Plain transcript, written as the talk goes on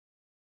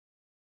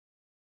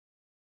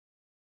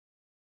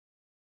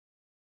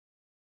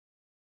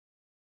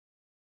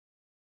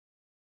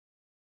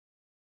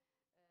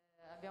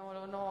Abbiamo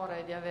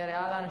l'onore di avere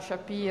Alan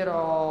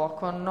Shapiro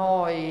con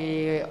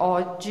noi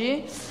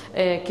oggi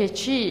che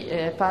ci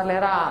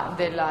parlerà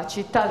della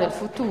città del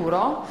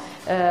futuro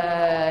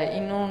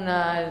in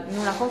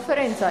una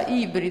conferenza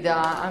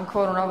ibrida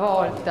ancora una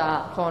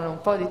volta con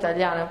un po' di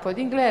italiano e un po'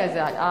 di inglese.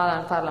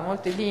 Alan parla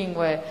molte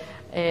lingue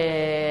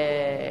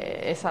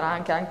e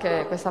sarà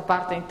anche questa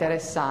parte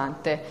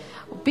interessante.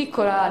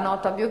 Piccola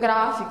nota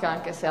biografica,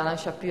 anche se Alan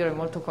Shapiro è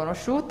molto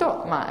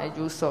conosciuto, ma è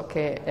giusto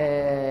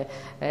che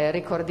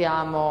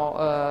ricordiamo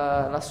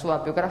la sua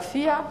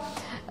biografia.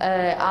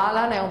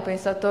 Alan è un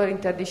pensatore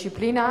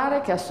interdisciplinare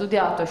che ha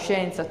studiato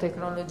scienza e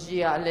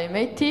tecnologia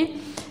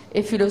all'MIT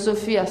e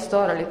filosofia,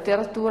 storia e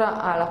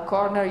letteratura alla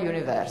Cornell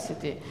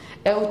University.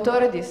 È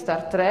autore di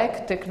Star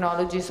Trek,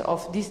 Technologies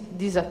of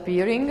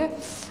Disappearing,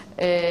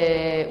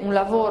 un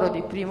lavoro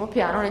di primo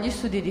piano negli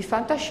studi di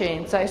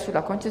fantascienza e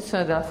sulla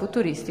concezione della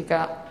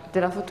futuristica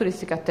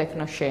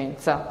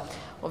tecnoscienza.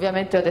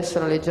 Ovviamente adesso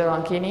lo leggerò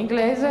anche in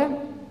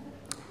inglese.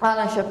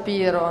 Alan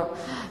Shapiro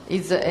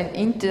is an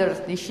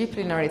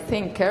interdisciplinary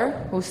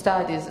thinker who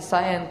studies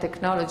science,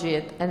 technology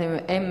at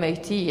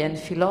MIT and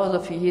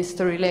philosophy,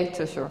 history,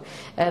 literature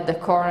at the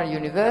Cornell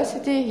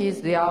University. He is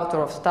the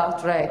author of Star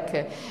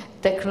Trek,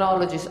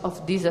 Technologies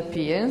of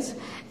Disappearance,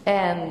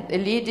 and a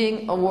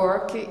leading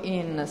work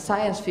in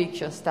science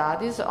fiction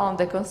studies on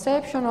the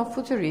conception of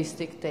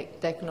futuristic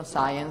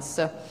technoscience.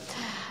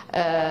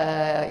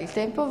 Il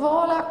tempo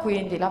vola,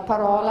 quindi la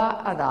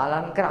parola ad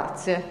Alan.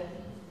 Grazie.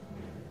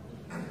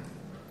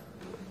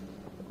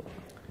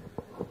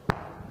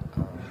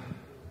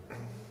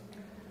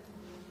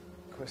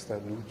 Questa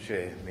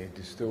luce mi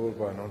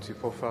disturba, non si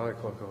può fare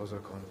qualcosa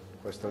con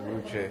questa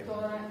luce?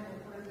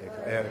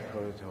 È il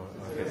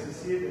correttore. Se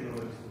siete non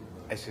lo disturba.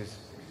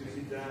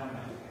 Si dà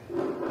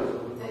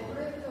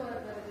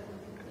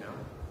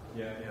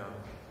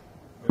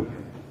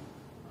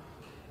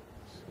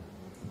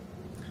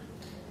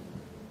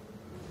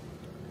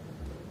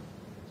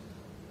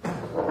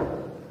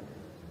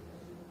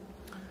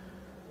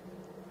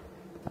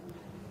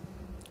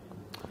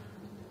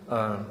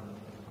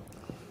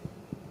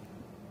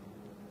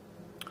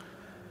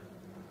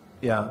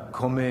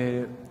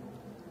come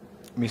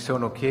mi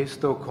sono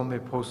chiesto come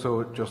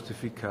posso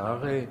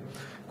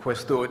giustificare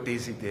questo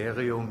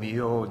desiderio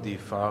mio di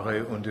fare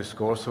un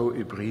discorso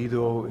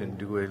ibrido in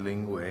due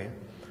lingue.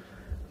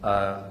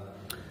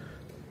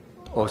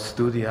 Ho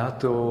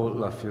studiato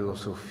la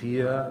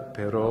filosofia,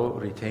 però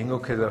ritengo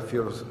che la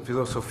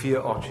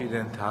filosofia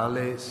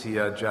occidentale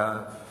sia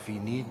già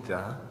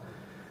finita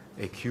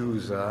e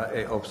chiusa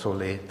e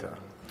obsoleta.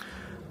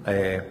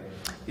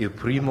 Il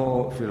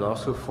primo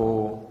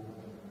filosofo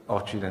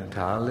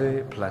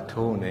occidentale,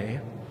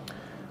 Platone,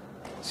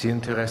 si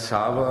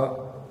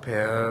interessava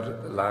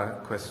per la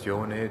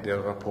questione del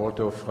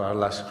rapporto fra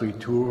la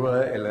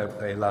scrittura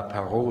e la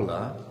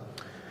parola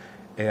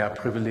e ha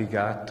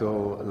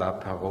privilegiato la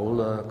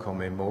parola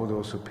come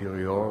modo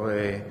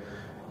superiore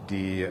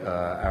di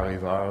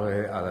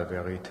arrivare alla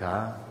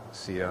verità,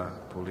 sia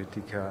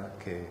politica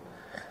che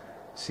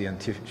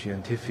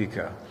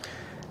scientifica.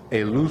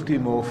 E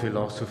l'ultimo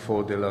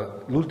filosofo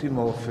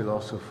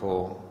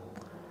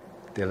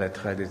della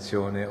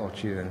tradizione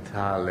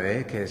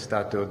occidentale, che è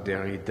stato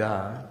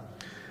Derrida,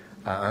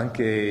 ha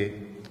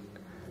anche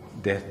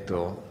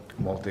detto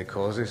molte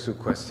cose su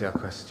questa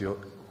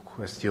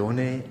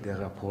questione del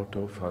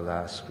rapporto fra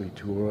la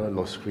scrittura,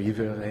 lo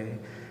scrivere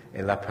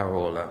e la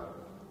parola.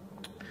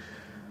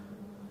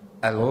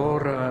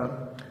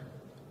 Allora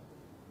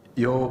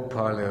io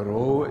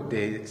parlerò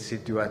dei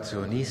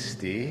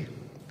situazionisti.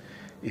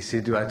 I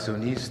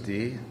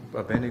situazionisti,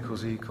 va bene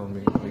così con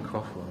il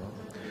microfono?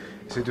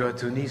 I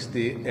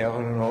situazionisti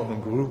erano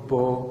un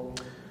gruppo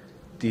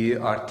di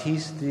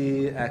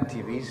artisti,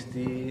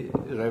 attivisti,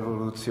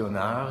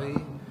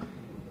 rivoluzionari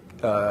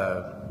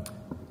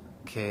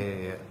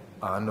che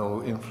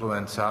hanno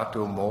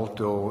influenzato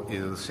molto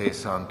il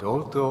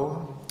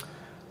 68,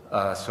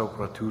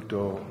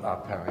 soprattutto a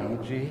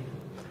Parigi,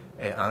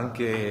 e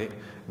anche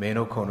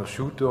meno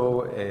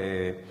conosciuto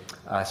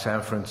a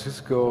San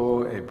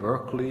Francisco e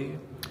Berkeley.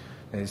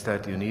 Negli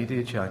Stati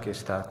Uniti c'è anche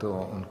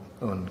stato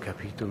un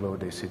capitolo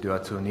dei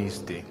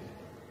situazionisti.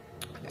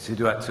 I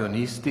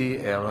situazionisti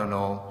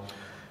erano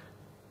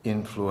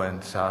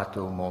influenzati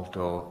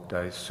molto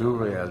dai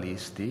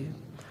surrealisti,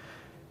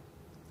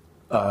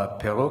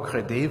 però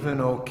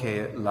credevano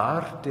che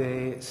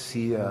l'arte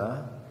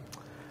sia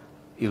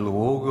il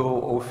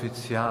luogo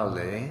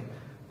ufficiale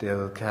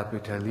del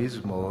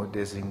capitalismo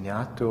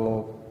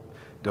designato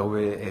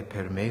dove è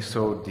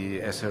permesso di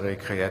essere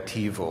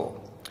creativo.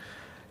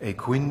 E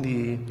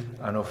quindi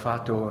hanno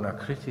fatto una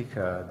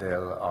critica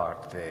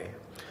dell'arte.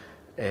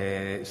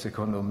 E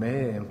secondo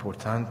me è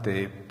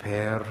importante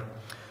per,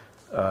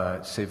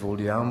 se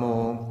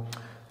vogliamo,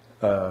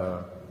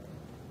 how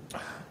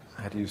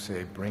do you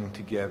say, bring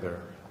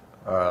together,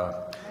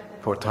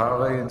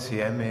 portare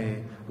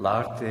insieme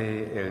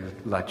l'arte e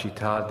la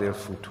città del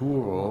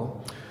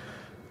futuro,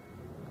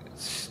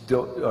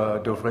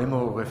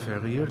 dovremmo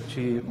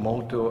riferirci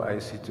molto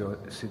ai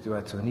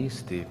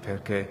situazionisti,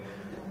 perché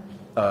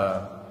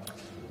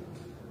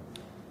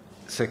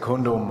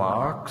secondo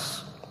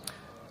Marx,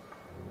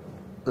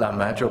 la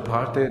maggior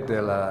parte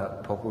della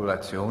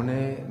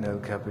popolazione nel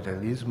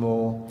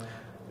capitalismo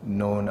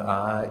non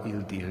ha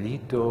il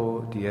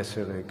diritto di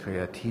essere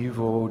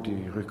creativo,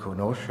 di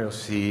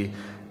riconoscersi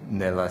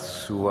nella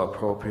sua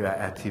propria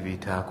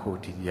attività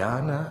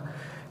quotidiana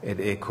ed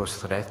è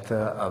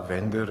costretta a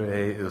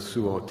vendere il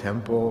suo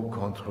tempo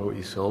contro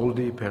i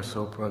soldi per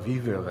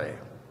sopravvivere.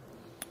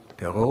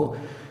 Però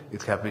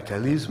il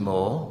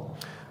capitalismo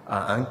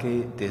ha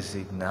anche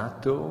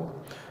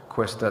designato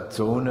questa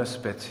zona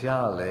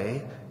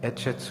speciale,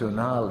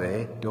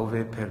 eccezionale,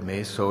 dove è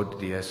permesso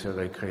di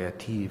essere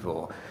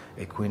creativo,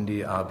 e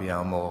quindi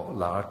abbiamo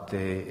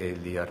l'arte e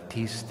gli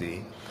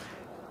artisti.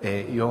 E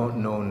io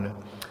non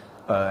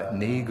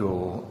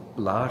nego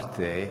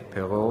l'arte,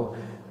 però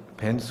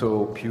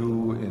penso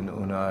più in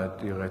una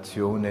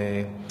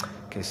direzione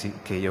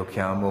che io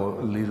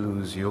chiamo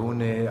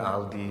l'illusione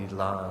al di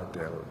là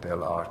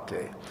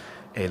dell'arte.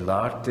 E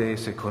l'arte,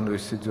 secondo i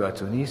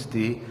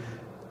situazionisti,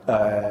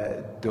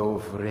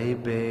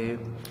 dovrebbe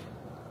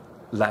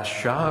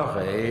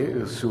lasciare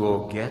il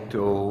suo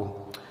ghetto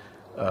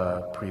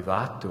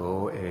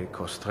privato e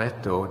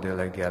costretto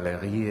delle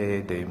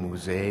gallerie, dei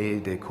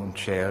musei, dei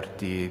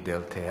concerti,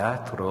 del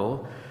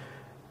teatro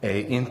e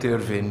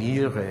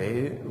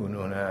intervenire in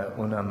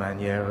una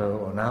maniera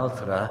o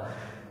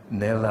un'altra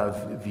nella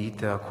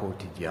vita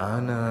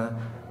quotidiana,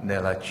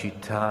 nella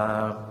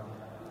città.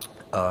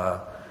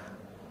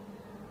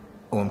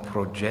 Un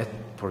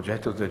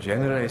progetto del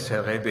genere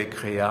sarebbe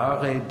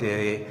creare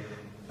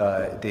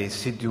dei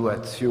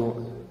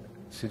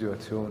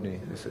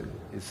situazioni,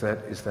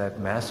 is that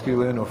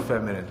masculine or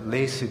feminine?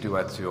 Le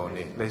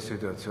situazioni,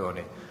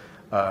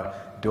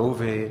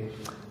 dove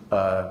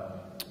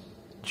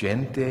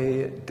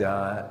gente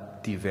da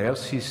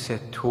diversi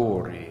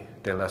settori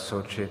della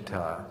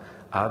società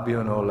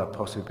abbiano la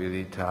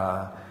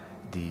possibilità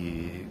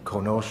di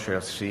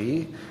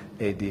conoscersi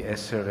e di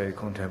essere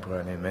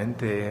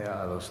contemporaneamente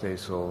allo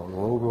stesso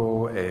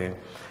luogo e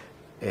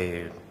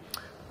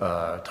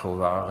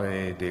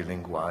trovare dei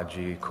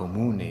linguaggi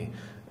comuni.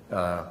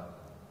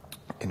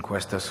 In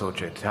questa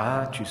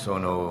società ci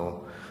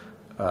sono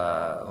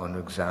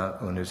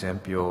un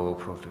esempio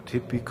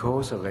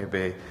prototipico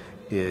sarebbe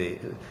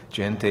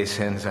gente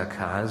senza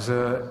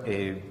casa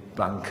e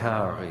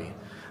bancari,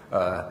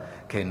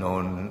 che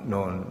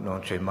non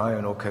c'è mai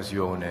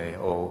un'occasione,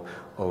 o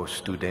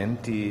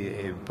studenti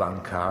e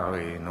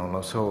bancari, non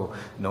lo so,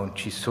 non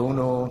ci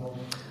sono.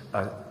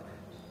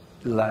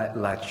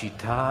 La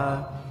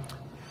città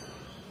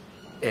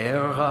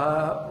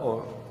era,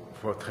 o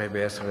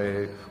potrebbe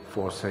essere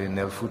forse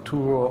nel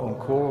futuro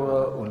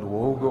ancora, un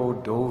luogo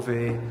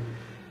dove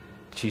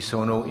ci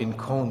sono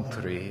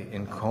incontri,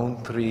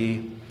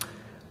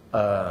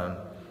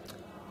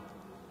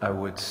 I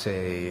would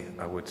say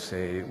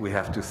we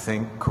have to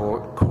think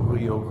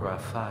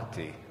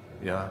choreografati.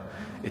 Yeah,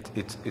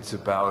 it's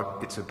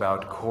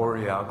about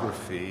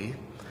choreography,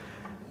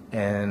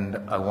 and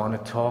I want to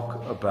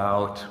talk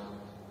about.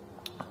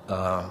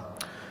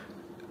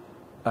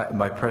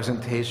 My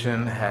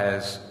presentation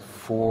has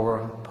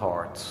 4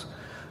 parts,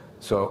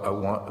 so I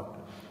want.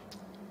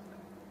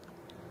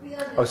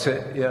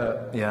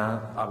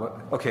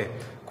 Ok.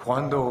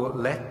 Quando ho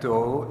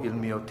letto il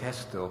mio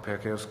testo,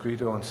 perché ho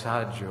scritto un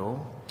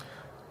saggio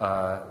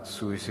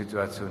sui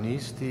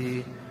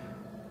situazionisti,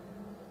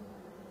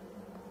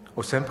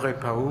 ho sempre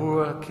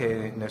paura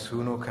che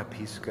nessuno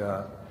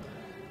capisca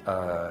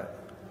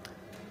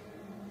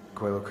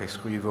quello che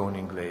scrivo in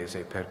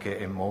inglese, perché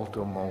è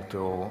molto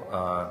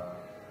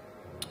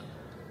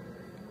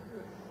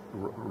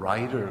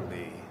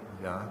writerly,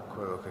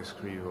 quello che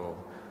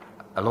scrivo.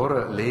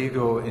 Allora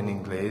leggo in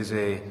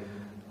inglese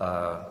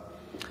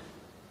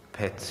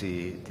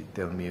pezzi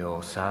del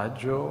mio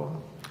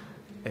saggio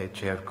e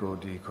cerco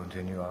di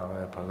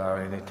continuare a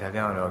parlare in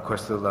italiano.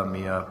 Questa è la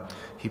mia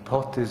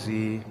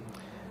ipotesi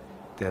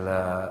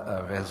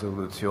della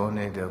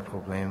risoluzione del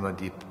problema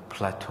di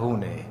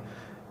Platone,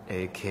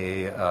 e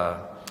che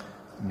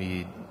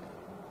mi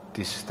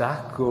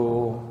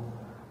distacco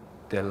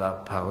della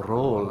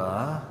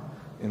parola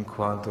in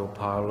quanto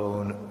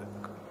parlo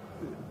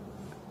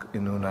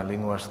in una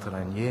lingua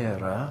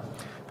straniera,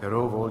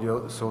 però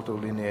voglio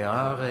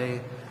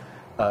sottolineare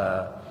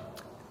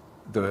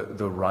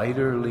the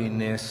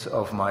writerliness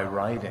of my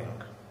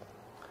writing.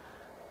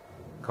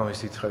 Come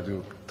si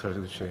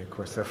traduce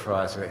questa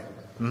frase?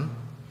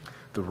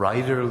 The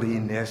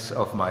writerliness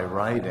of my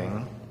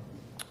writing,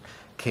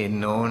 che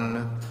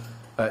non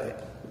è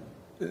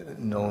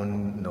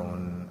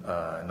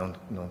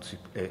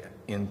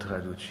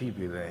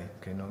intraducibile,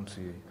 che non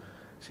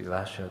si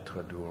lascia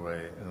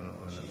tradurre.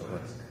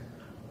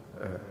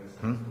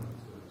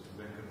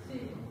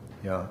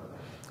 Yeah.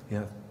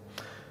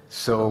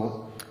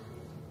 So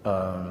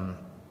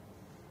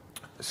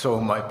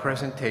my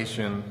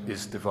presentation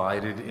is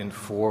divided in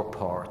 4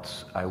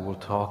 parts. I will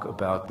talk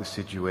about the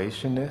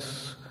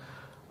situationists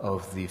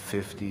of the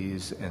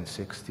 50s and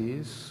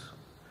 60s,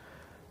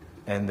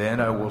 and then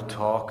I will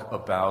talk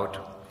about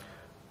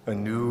a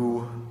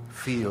new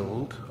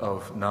field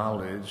of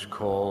knowledge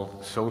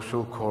called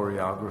social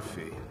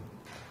choreography.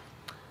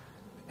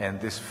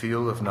 And this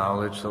field of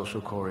knowledge,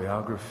 social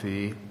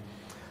choreography,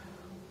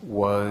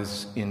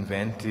 was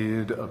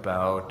invented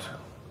about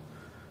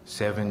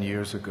 7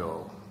 years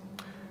ago.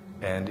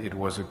 And it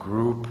was a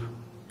group,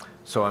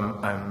 so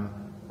I'm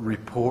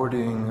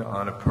reporting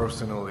on a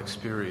personal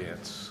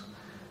experience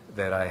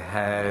that I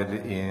had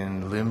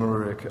in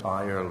Limerick,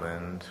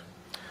 Ireland,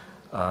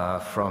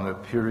 from a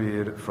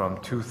period from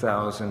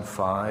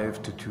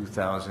 2005 to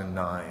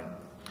 2009,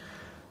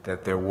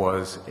 that there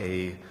was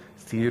a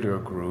theater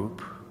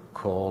group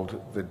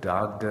called the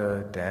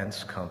Dagda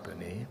Dance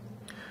Company,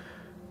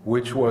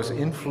 which was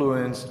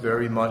influenced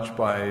very much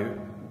by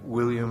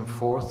William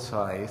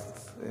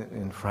Forsythe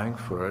in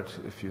Frankfurt,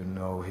 if you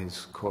know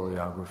his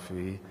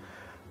choreography,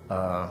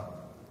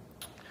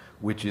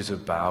 which is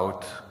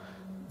about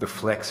the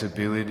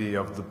flexibility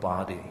of the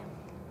body,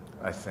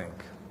 I think.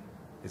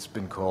 It's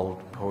been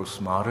called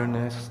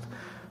postmodernist,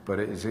 but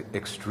it is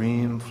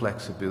extreme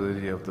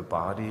flexibility of the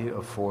body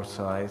of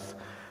Forsythe.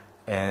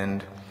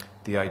 And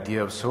the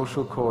idea of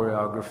social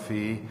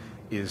choreography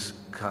is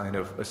kind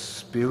of a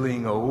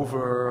spilling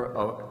over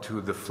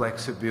to the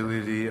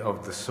flexibility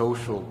of the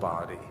social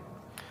body.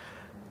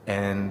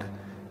 And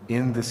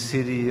in the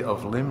city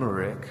of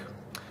Limerick,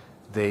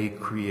 they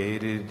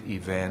created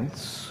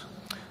events,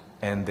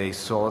 and they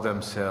saw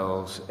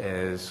themselves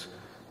as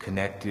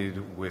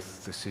connected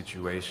with the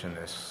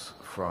Situationists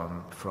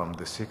from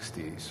the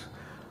 60s.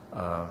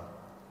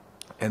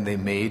 And they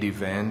made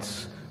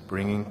events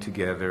bringing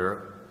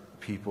together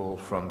people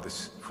from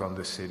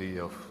the city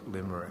of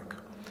Limerick.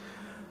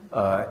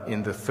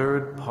 In the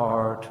third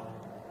part,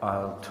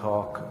 I'll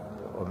talk,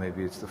 or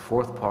maybe it's the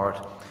fourth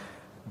part,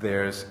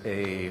 there's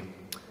a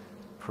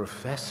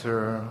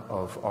professor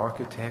of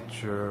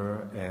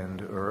architecture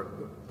and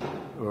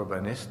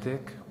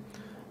urbanistic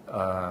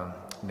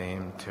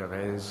named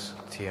Thérèse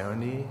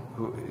Tierney,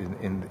 who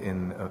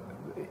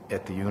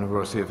at the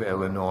University of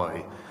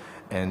Illinois,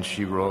 and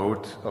she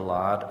wrote a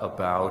lot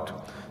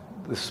about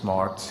the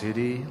smart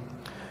city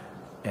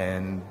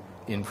and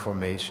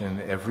information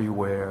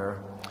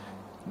everywhere,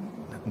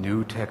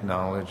 new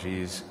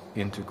technologies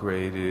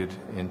integrated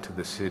into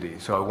the city.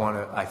 So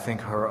I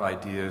think her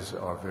ideas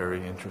are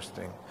very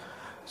interesting.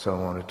 So I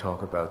want to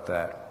talk about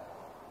that.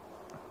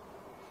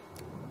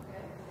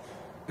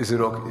 Is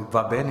it okay?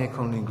 Va bene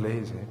con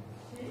l'inglese?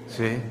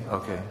 Sì?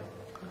 Okay.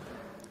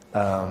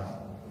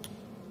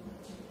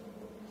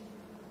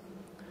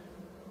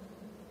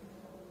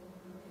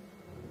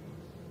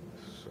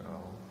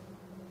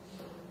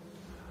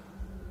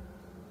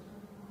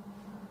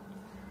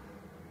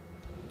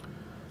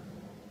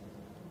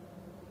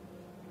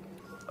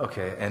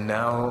 Okay, and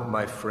now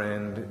my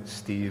friend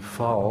Steve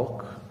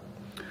Falk,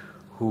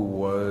 who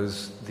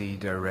was the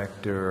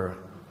director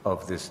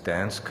of this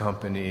dance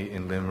company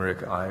in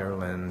Limerick,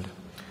 Ireland.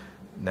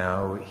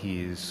 Now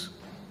he's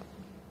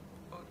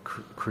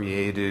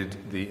created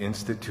the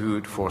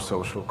Institute for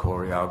Social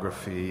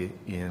Choreography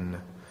in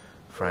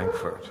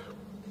Frankfurt.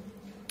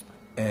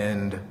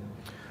 And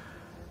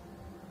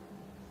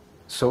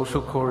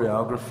social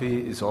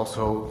choreography is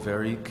also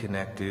very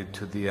connected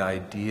to the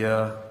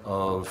idea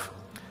of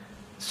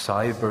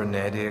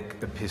cybernetic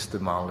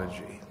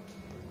epistemology.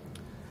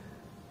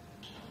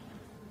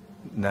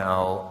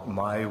 Now,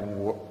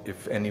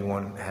 if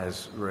anyone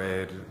has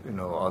read,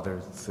 other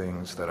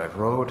things that I've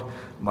wrote,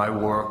 my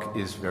work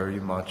is very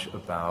much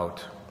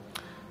about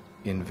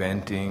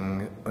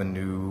inventing a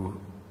new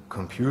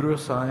computer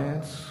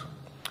science,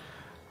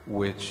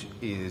 which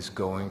is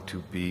going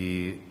to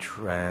be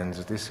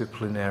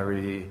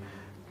transdisciplinary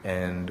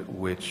and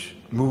which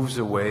moves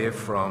away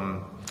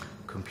from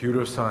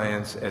computer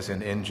science as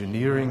an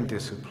engineering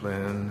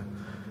discipline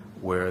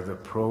where the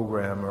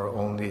programmer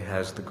only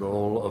has the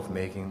goal of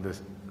making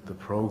the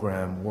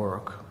program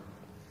work,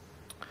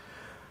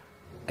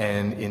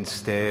 and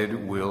instead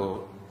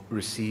will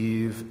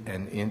receive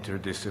an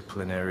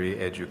interdisciplinary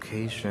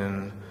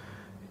education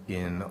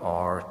in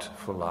art,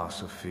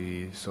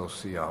 philosophy,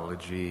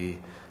 sociology,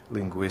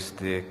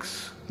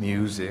 linguistics,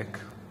 music,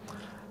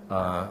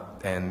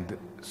 and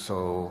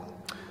so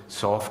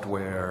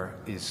software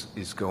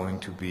is going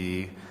to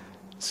be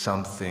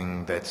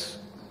something that's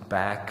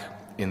back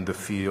in the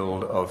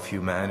field of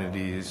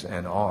humanities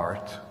and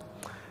art,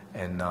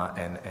 and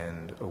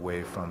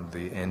away from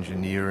the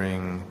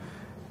engineering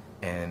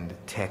and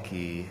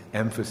techie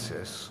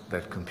emphasis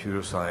that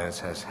computer science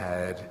has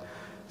had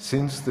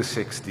since the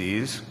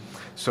 60s.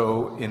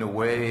 So in a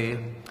way,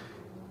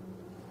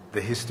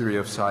 the history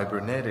of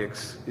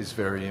cybernetics is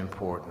very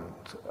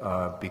important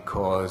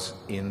because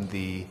in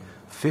the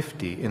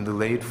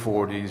late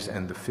 40s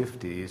and the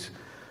 50s,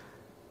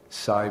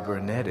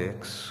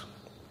 cybernetics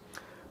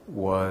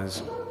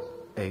was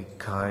a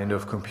kind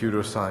of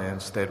computer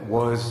science that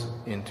was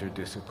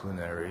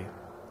interdisciplinary,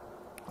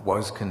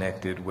 was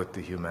connected with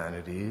the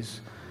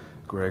humanities.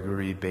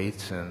 Gregory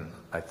Bateson,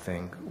 I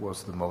think,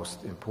 was the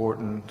most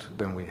important.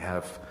 Then we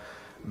have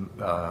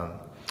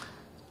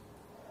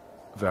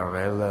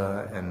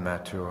Varela and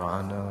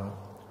Maturana,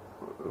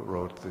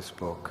 wrote this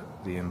book,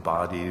 The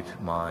Embodied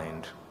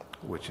Mind,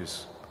 which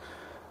is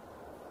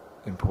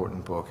an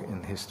important book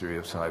in history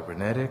of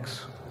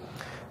cybernetics.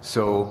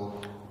 So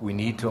we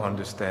need to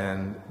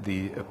understand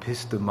the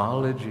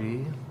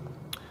epistemology,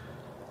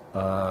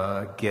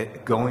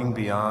 going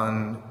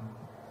beyond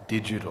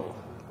digital,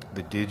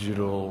 the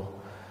digital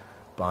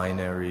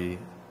binary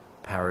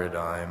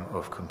paradigm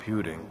of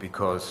computing,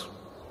 because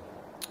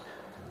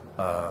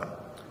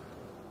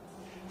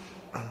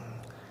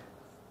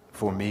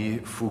for me,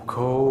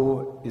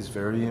 Foucault is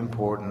very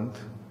important,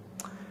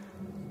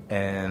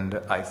 and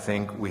I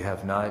think we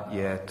have not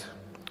yet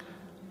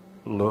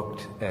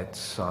looked at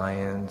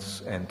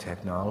science and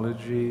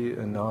technology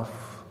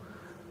enough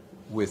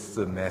with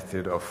the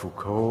method of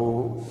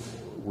Foucault,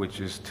 which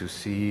is to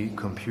see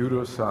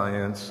computer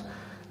science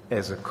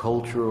as a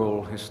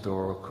cultural,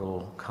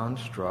 historical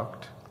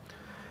construct.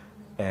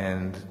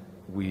 And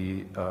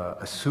we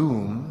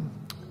assume,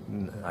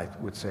 I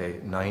would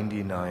say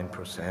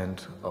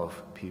 99%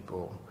 of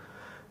people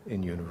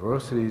in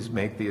universities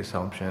make the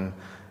assumption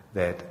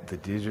that the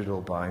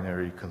digital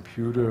binary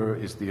computer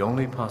is the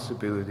only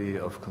possibility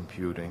of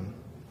computing.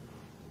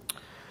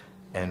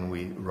 And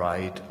we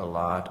write a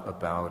lot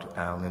about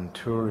Alan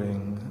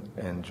Turing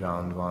and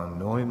John von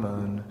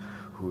Neumann,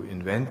 who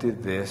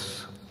invented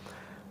this,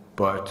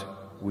 but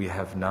we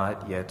have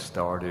not yet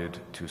started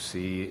to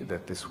see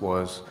that this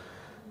was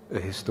a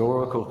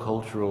historical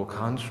cultural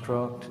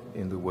construct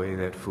in the way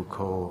that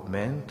Foucault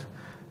meant,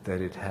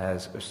 that it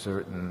has a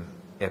certain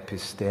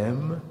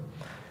episteme,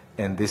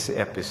 and this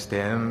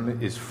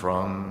episteme is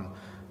from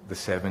the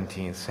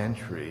 17th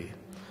century,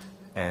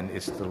 and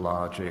it's the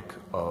logic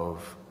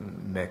of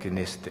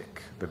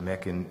mechanistic.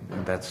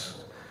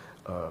 That's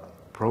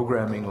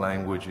programming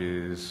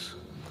languages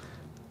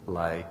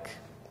like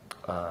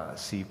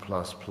C++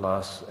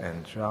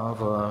 and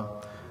Java.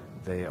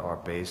 They are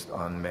based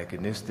on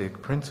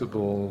mechanistic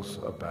principles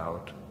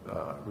about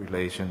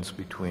relations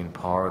between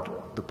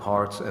the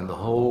parts and the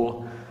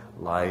whole,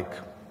 like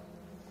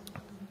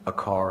a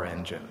car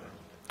engine.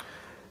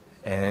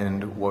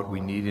 And what we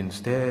need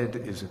instead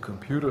is a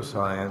computer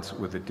science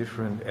with a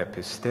different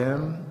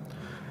episteme,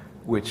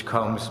 which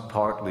comes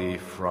partly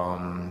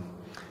from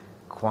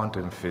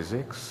quantum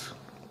physics,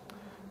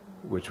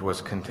 which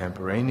was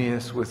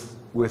contemporaneous with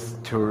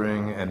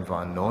Turing and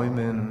von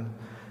Neumann.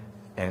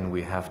 And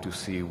we have to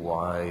see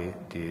why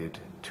did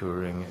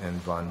Turing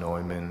and von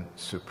Neumann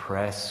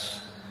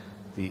suppress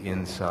the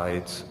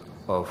insights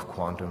of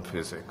quantum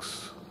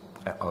physics,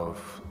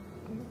 of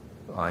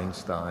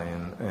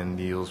Einstein and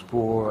Niels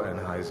Bohr and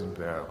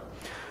Heisenberg.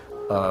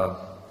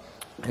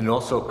 It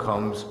also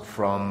comes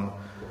from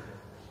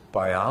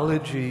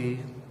biology,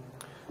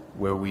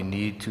 where we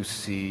need to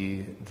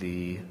see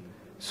the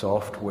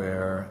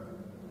software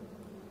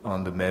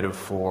on the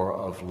metaphor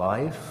of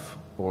life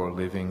or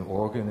living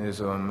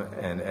organism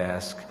and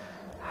ask,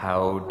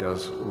 how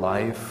does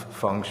life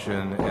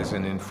function as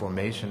an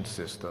information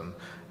system,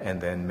 and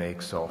then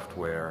make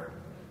software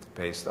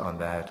based on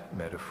that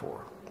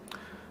metaphor.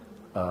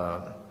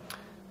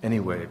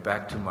 Anyway,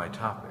 back to my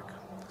topic.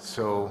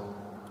 So,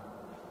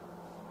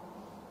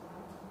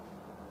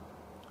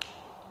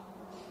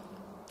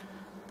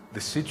 the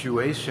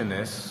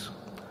situationists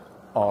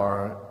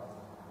are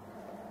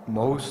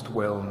most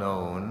well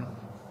known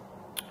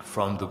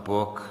from the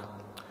book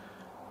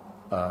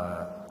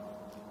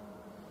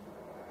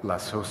La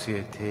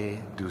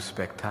Société du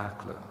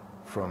Spectacle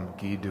from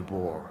Guy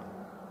Debord.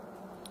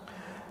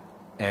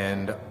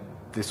 And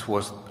this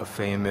was a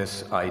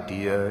famous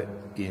idea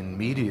in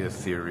media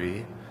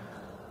theory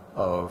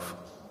of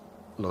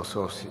la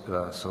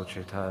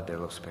Società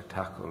dello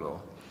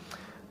Spettacolo.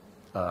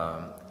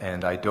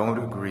 And I don't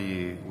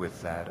agree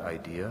with that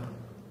idea.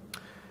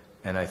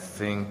 And I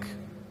think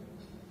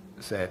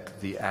that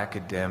the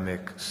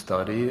academic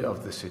study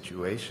of the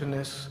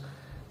situationists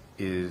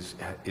is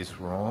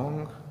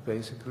wrong,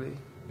 basically.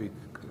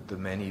 The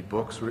many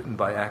books written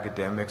by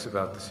academics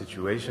about the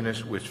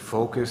situationists, which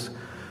focus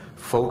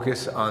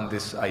on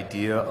this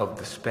idea of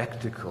the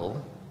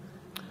spectacle.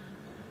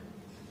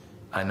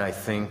 And I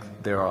think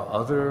there are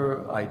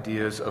other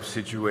ideas of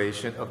the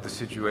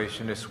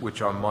situationists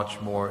which are much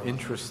more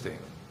interesting.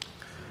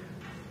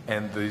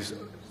 And there's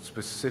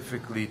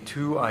specifically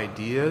two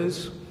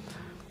ideas.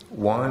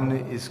 One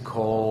is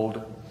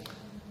called,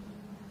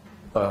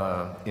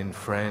 in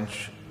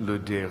French, le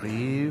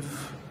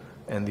dérive,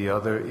 and the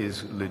other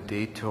is le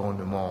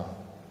détournement.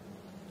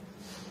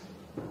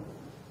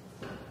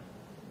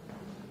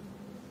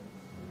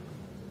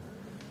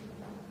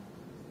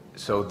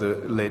 So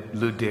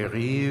le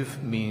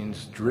dérive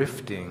means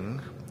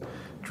drifting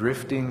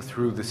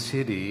through the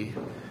city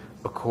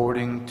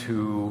according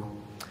to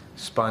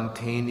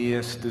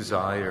spontaneous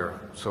desire.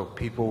 So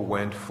people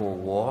went for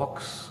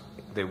walks,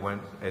 they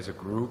went as a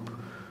group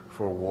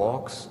for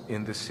walks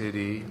in the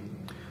city,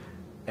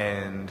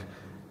 and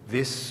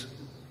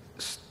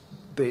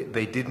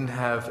they didn't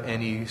have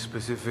any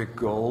specific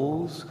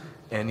goals,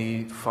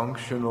 any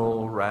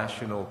functional,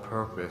 rational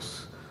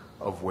purpose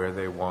of where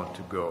they want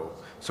to go.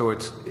 So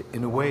it's,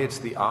 in a way, it's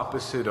the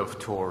opposite of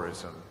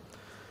tourism.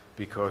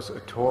 because a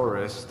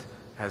tourist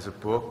has a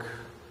book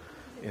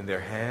in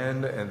their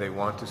hand and they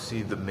want to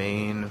see the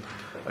main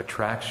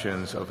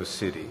attractions of a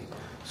city.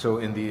 So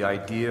in the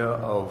idea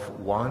of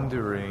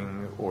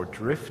wandering or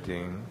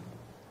drifting,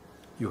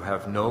 you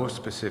have no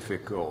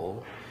specific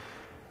goal,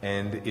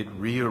 and it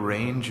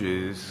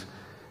rearranges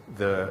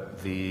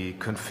the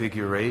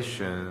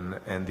configuration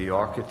and the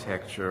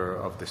architecture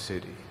of the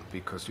city,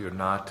 because you're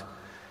not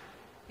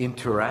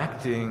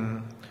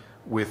interacting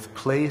with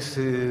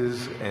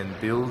places and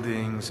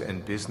buildings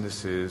and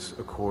businesses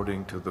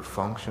according to the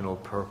functional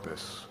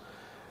purpose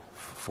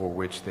for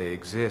which they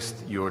exist.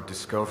 You're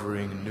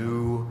discovering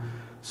new,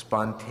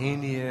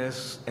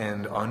 spontaneous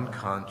and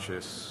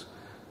unconscious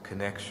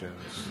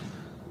connections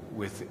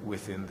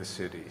within the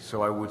city.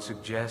 So I would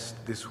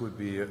suggest this would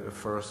be a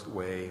first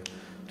way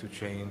to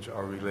change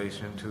our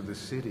relation to the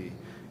city,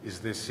 is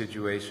this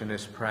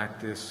situationist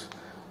practice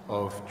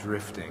of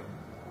drifting.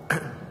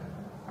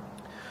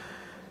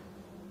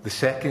 The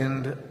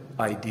second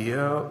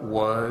idea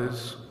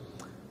was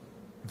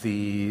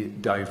the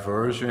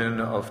diversion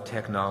of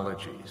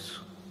technologies,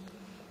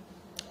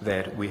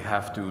 that we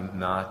have to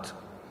not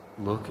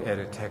look at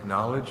a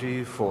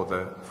technology for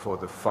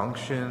the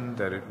function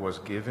that it was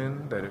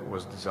given, that it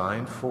was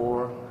designed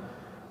for,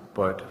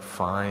 but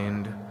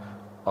find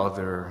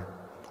other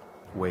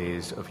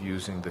ways of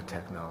using the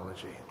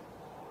technology.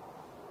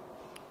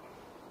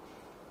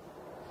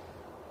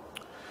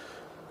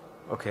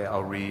 Okay,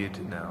 I'll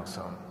read now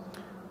some.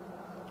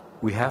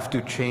 We have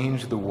to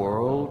change the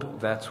world,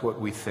 that's what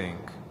we think.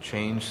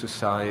 Change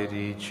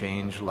society,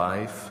 change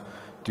life,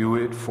 do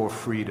it for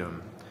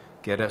freedom.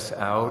 Get us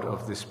out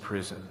of this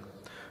prison.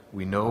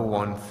 We know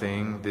one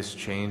thing, this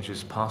change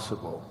is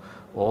possible.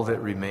 All that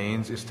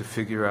remains is to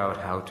figure out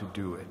how to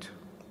do it.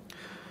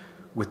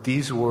 With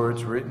these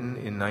words written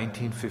in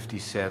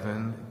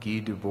 1957, Guy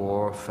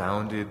Debord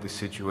founded the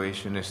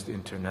Situationist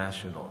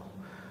International,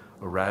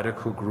 a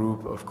radical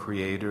group of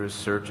creators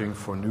searching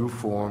for new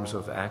forms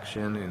of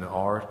action in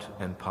art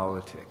and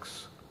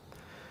politics.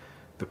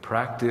 The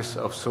practice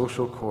of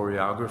social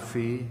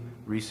choreography,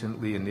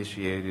 recently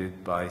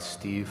initiated by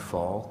Steve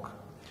Falk,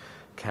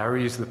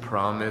 carries the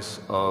promise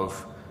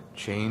of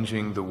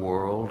changing the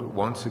world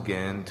once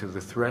again to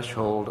the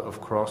threshold of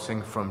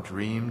crossing from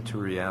dream to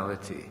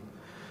reality.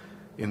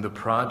 In the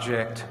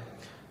project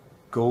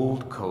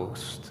Gold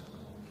Coast,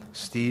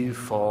 Steve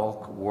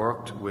Falk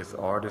worked with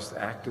artist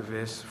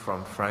activists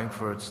from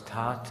Frankfurt's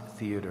Tat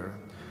Theater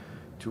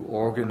to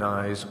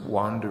organize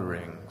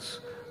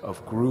wanderings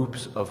of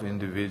groups of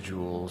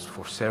individuals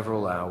for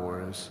several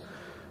hours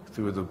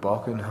through the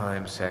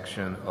Bockenheim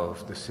section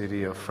of the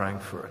city of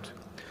Frankfurt.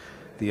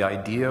 The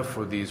idea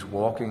for these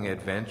walking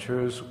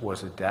adventures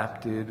was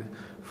adapted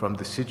from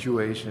the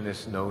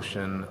situationist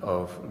notion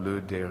of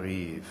le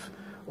dérive,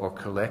 or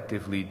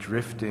collectively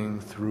drifting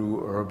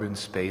through urban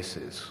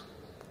spaces.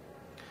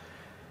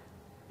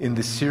 In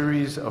the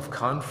series of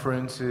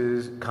conference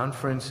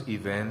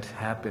event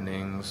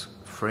happenings,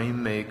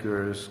 Frame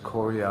Makers,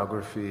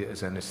 Choreography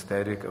as an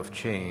Aesthetic of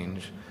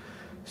Change,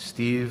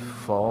 Steve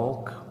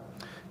Falk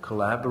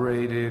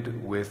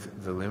collaborated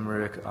with the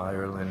Limerick,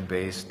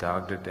 Ireland-based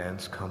Dagda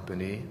Dance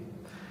Company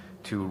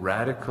to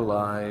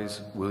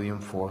radicalize William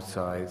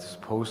Forsythe's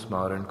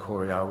postmodern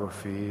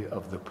choreography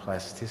of the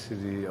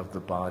plasticity of the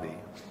body.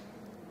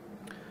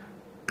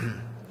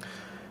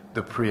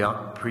 The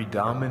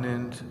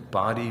predominant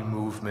body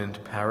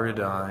movement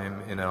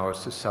paradigm in our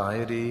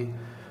society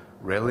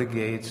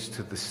relegates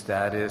to the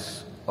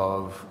status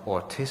of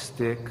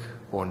autistic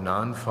or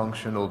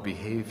non-functional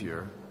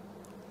behavior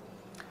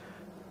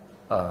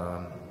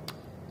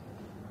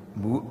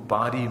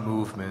body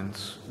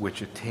movements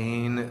which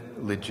attain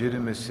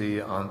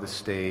legitimacy on the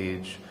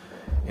stage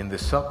in the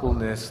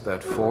suppleness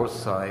that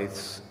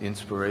Forsythe's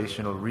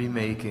inspirational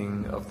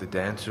remaking of the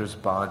dancer's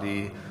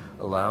body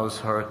allows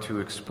her to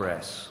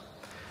express.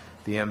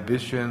 The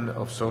ambition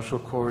of social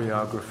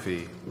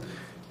choreography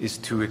is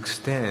to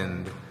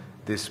extend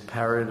this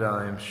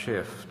paradigm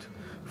shift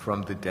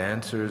from the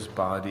dancer's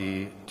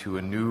body to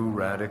a new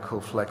radical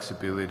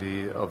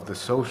flexibility of the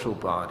social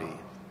body.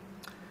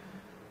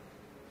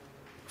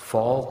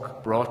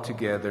 Falk brought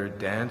together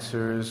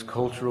dancers,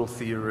 cultural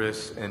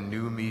theorists, and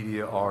new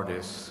media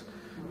artists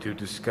to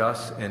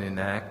discuss and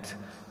enact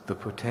the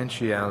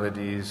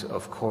potentialities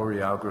of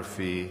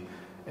choreography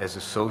as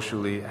a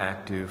socially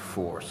active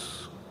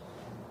force.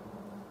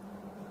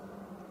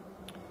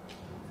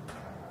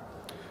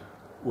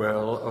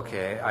 Well,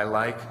 okay, I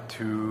like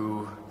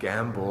to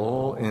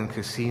gamble in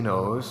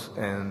casinos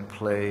and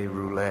play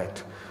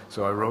roulette.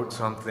 So I wrote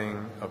something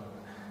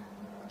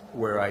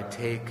where I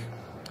take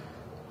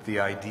the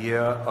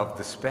idea of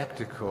the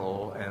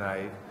spectacle and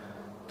I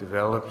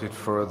developed it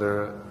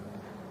further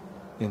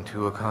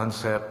into a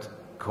concept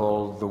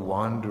called the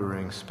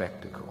wandering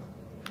spectacle.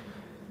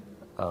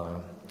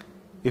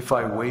 If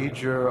I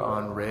wager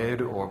on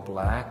red or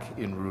black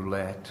in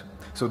roulette,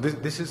 so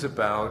this is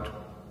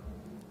about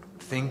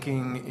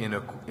thinking in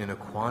a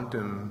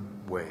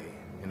quantum way,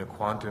 in a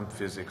quantum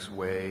physics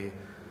way,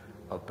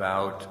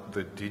 about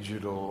the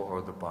digital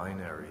or the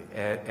binary,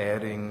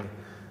 adding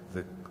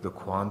the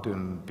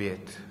quantum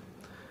bit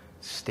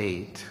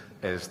state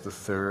as the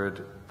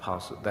third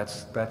possible.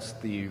 That's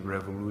the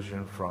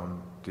revolution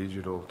from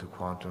digital to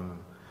quantum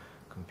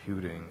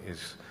computing,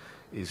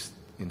 is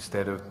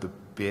instead of the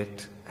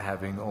bit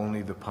having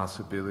only the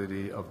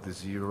possibility of the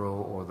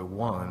 0 or the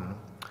 1,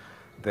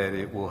 that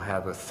it will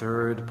have a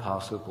third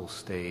possible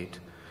state,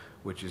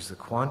 which is the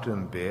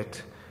quantum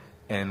bit,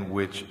 and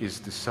which is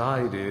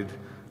decided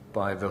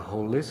by the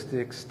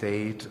holistic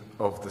state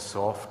of the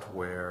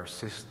software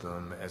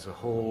system as a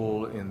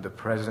whole in the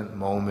present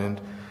moment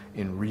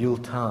in real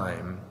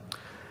time.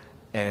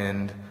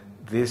 And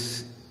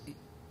this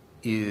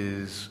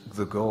is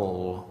the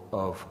goal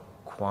of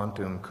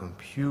quantum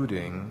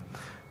computing,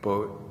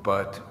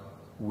 but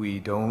we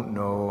don't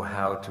know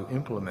how to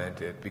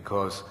implement it,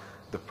 because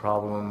the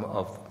problem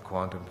of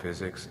quantum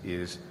physics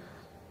is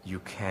you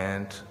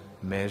can't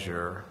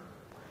measure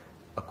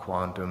a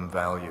quantum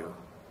value.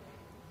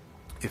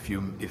 If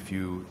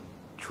you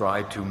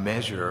try to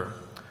measure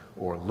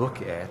or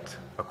look at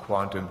a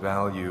quantum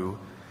value,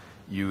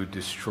 you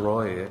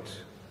destroy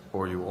it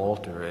or you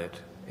alter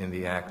it in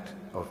the act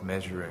of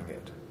measuring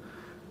it.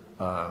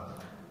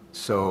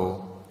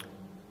 So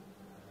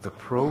the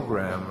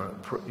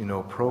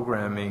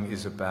programming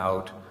is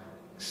about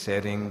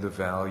setting the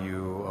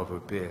value of a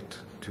bit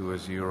to a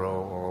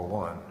 0 or a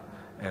 1,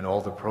 and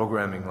all the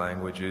programming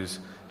languages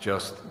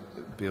just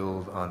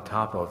build on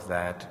top of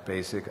that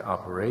basic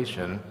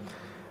operation,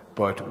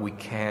 but we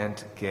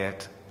can't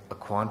get a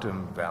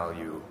quantum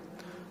value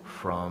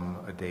from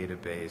a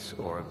database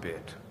or a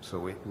bit.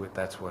 So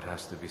that's what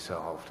has to be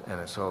solved.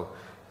 And so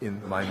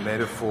in my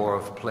metaphor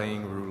of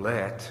playing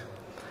roulette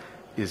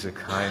is a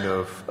kind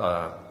of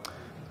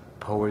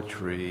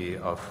poetry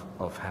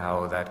of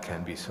how that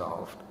can be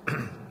solved.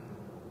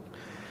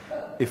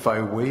 If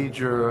I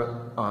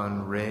wager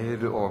on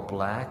red or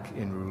black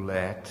in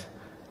roulette,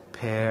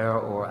 pair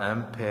or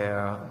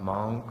impair,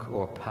 manque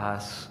or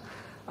pass,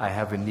 I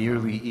have a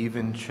nearly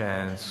even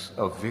chance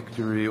of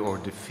victory or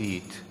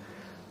defeat,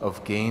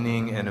 of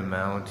gaining an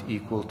amount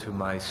equal to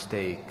my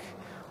stake,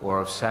 or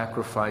of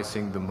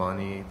sacrificing the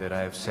money that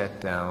I have set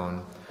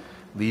down,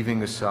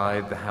 leaving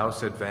aside the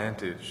house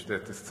advantage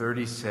that the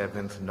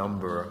 37th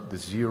number, the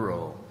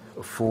 0,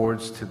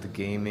 affords to the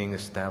gaming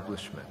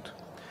establishment.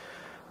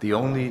 The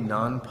only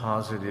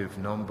non-positive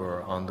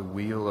number on the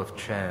wheel of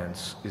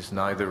chance is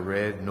neither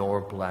red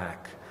nor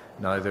black,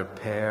 neither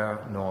pair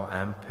nor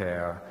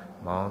impair,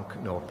 manque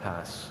nor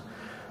pass.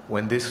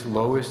 When this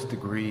lowest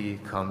degree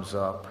comes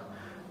up,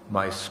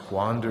 my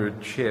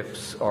squandered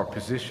chips are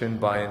positioned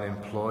by an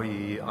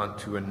employee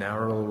onto a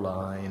narrow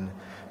line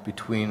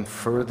between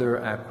further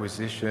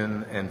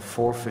acquisition and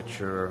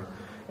forfeiture,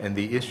 and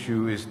the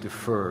issue is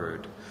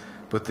deferred.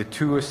 But the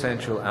two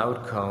essential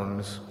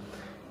outcomes,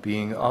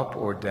 being up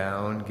or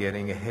down,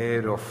 getting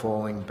ahead or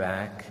falling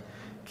back,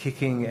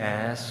 kicking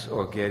ass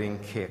or getting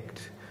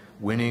kicked,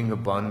 winning a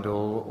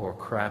bundle or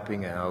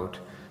crapping out,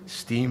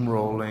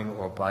 steamrolling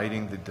or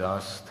biting the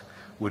dust,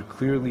 would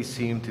clearly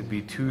seem to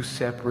be two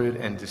separate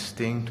and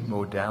distinct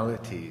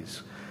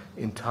modalities,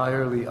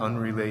 entirely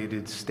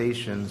unrelated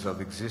stations of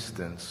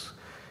existence,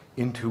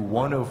 into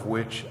one of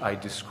which I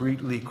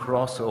discreetly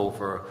cross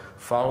over,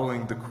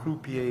 following the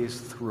croupier's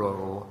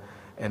throw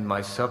and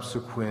my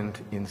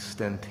subsequent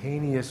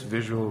instantaneous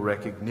visual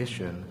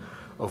recognition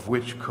of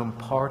which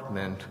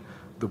compartment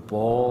the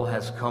ball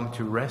has come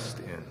to rest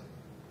in.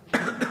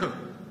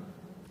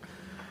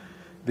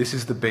 This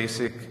is the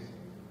basic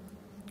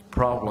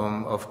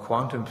problem of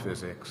quantum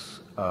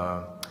physics,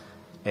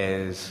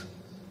 as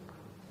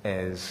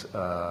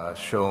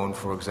shown,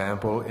 for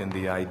example, in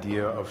the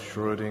idea of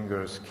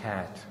Schrödinger's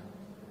cat.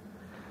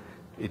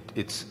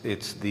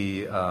 It's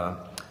the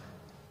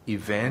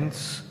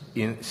events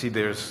in. See,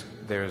 there's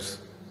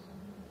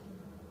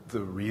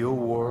the real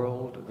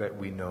world that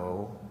we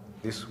know,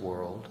 this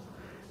world,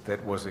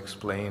 that was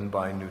explained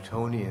by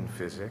Newtonian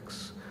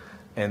physics,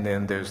 and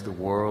then there's the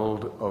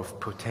world of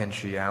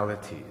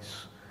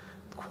potentialities,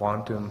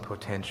 quantum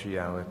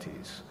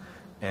potentialities,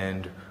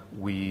 and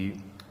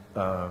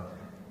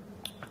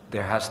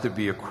there has to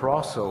be a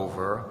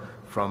crossover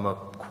from a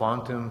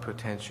quantum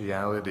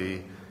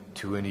potentiality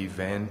to an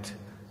event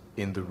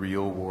in the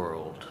real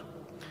world.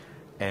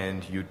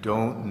 And you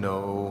don't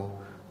know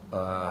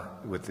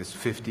with this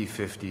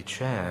 50-50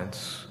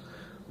 chance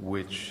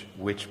which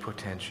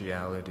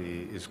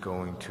potentiality is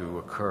going to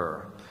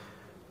occur.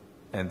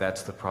 And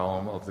that's the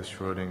problem of the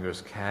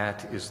Schrödinger's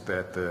cat, is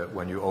that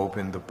when you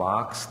open the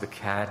box, the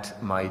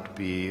cat might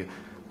be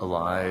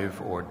alive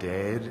or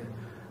dead,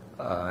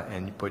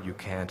 but you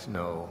can't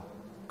know,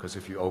 because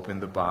if you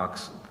open the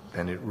box,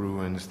 then it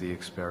ruins the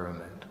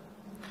experiment.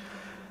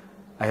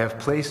 I have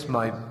placed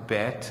my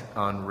bet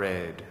on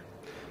red.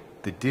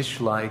 The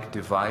dish-like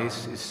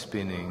device is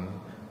spinning,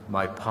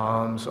 my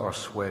palms are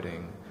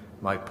sweating,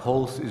 my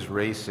pulse is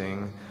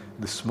racing,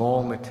 the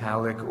small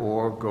metallic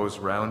orb goes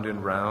round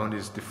and round,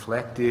 is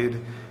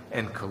deflected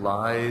and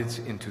collides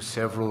into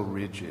several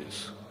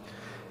ridges.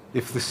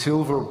 If the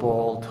silver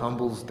ball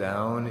tumbles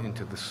down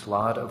into the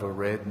slot of a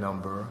red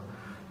number,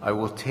 I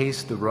will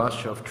taste the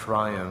rush of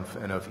triumph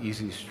and of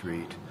easy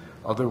street,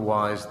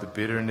 otherwise the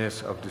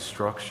bitterness of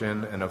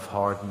destruction and of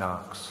hard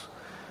knocks.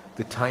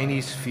 The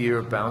tiny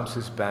sphere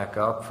bounces back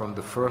up from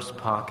the first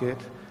pocket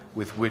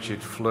with which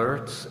it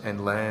flirts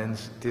and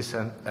lands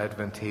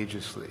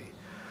disadvantageously.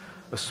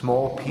 A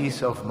small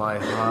piece of my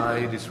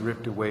hide is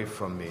ripped away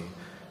from me.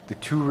 The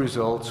two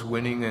results,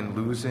 winning and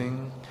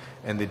losing,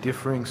 and the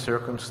differing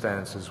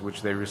circumstances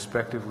which they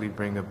respectively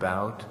bring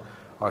about,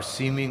 are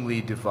seemingly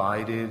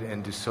divided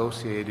and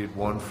dissociated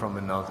one from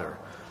another.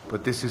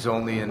 But this is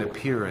only an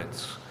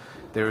appearance.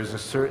 There is a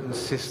certain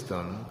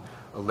system,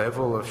 a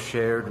level of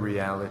shared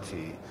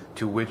reality,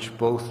 to which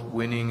both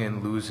winning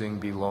and losing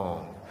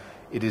belong.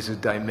 It is a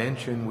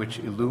dimension which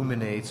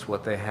illuminates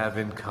what they have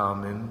in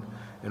common,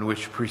 and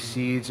which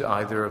precedes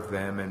either of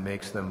them and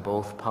makes them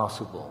both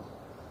possible.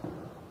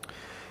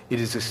 It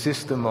is a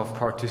system of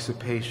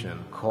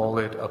participation, call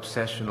it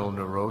obsessional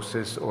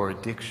neurosis or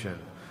addiction,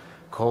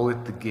 call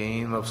it the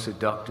game of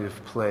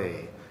seductive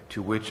play,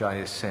 to which I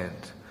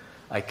assent.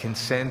 I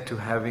consent to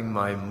having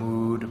my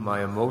mood,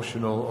 my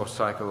emotional or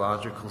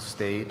psychological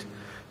state,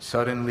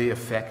 suddenly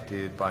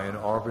affected by an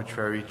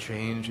arbitrary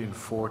change in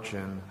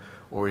fortune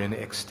or in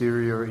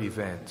exterior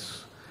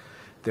events.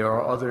 There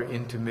are other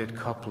intimate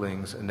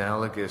couplings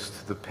analogous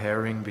to the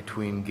pairing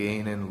between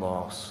gain and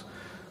loss,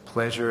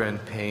 pleasure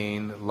and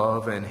pain,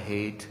 love and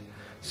hate,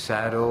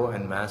 Sado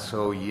and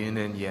Maso, yin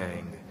and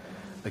yang.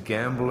 A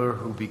gambler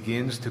who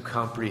begins to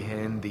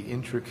comprehend the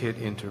intricate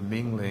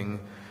intermingling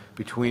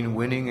between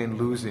winning and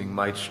losing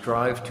might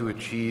strive to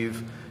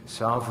achieve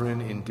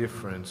sovereign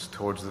indifference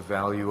towards the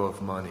value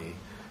of money,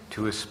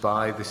 to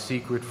espy the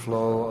secret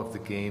flow of the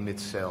game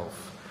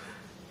itself.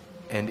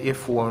 And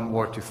if one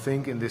were to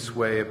think in this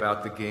way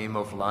about the game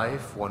of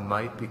life, one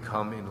might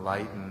become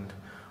enlightened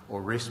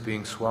or risk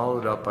being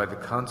swallowed up by the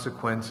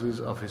consequences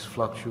of his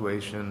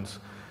fluctuations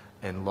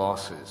and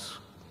losses.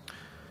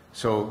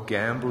 So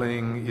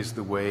gambling is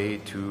the way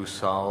to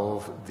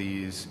solve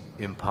these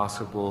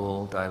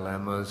impossible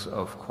dilemmas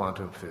of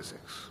quantum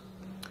physics.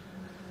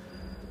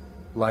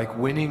 Like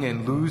winning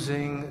and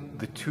losing,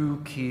 the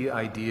two key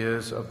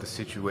ideas of the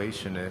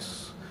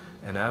situationists,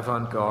 an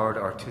avant-garde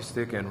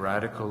artistic and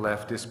radical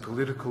leftist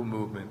political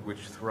movement which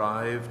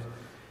thrived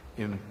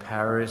in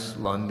Paris,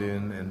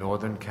 London, and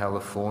Northern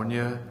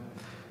California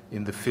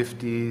in the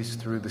 50s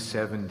through the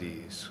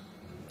 70s,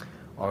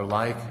 are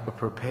like a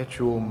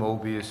perpetual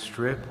Mobius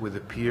strip which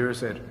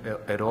appears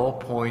at all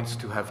points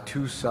to have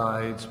two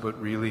sides but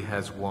really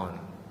has one.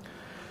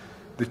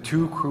 The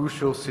two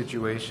crucial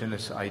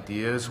situationist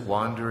ideas,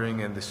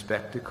 wandering and the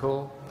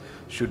spectacle,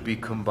 should be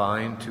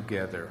combined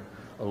together,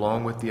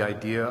 along with the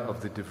idea of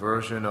the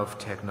diversion of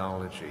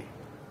technology.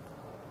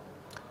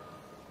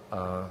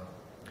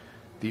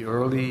 The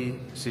early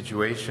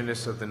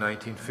situationists of the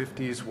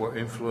 1950s were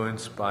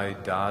influenced by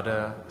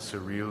Dada,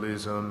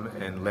 Surrealism,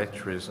 and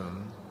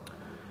Lettrism,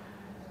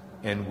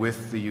 and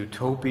with the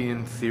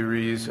utopian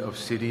theories of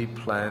city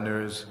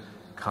planners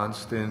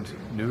Constant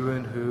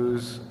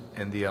Nieuwenhuis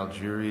and the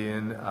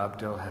Algerian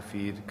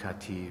Abdelhafid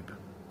Khatib.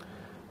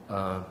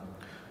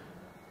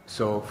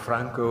 So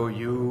Franco,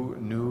 you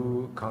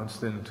knew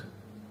Constant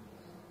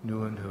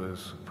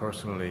Nieuwenhuis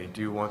personally.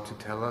 Do you want to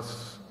tell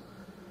us?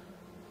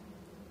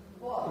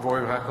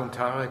 Vuoi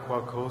raccontare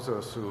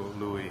qualcosa su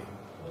lui?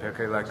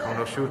 Perché l'hai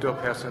conosciuto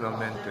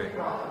personalmente.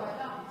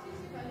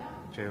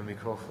 C'è un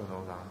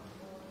microfono là.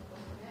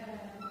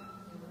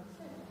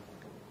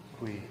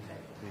 Qui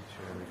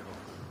c'è il microfono.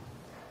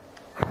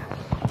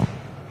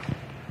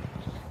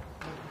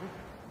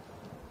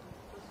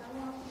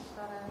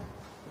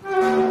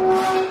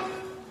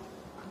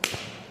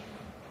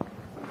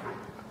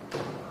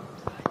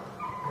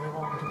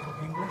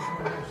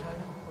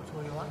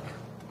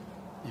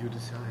 You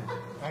decide.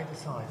 I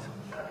decide.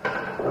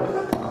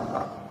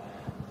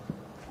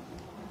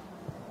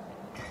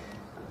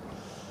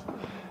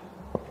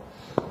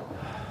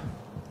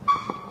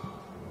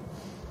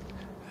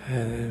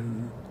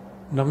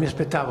 Non mi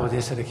aspettavo di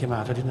essere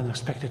chiamato. I didn't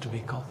expect it to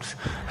be called.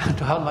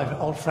 To help my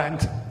old friend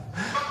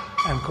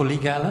and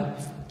colleague Alan.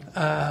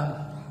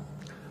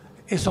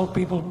 Is all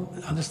people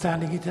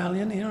understanding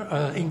Italian here?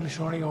 English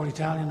or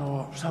Italian,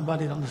 or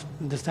somebody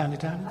understand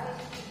Italian?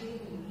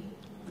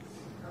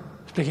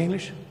 Speak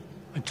English?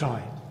 I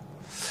try.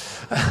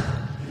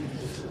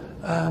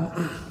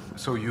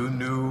 So you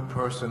knew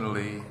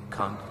personally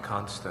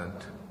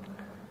Constant?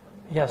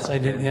 Yes, I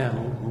did, yeah.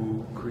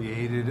 Who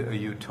created a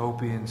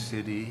utopian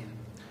city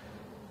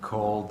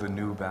called the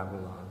New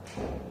Babylon?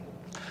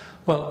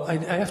 Well, I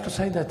have to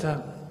say that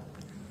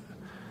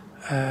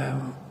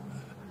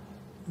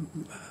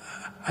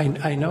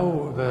I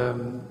know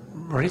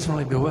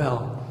reasonably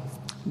well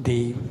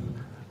the.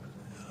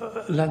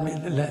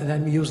 Let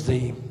me use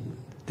the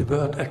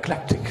word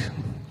eclectic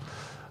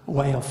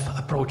way of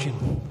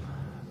approaching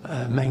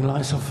main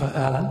lines of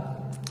Alan,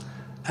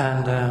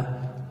 and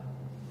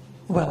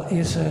well,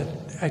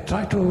 I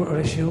try to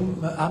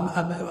resume.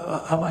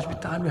 How much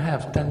time you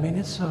have? 10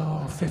 minutes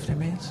or 15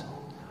 minutes?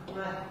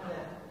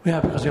 Yeah,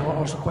 because there was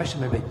also a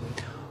question maybe.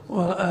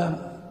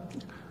 Well,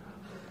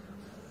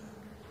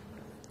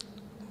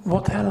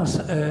 what Alan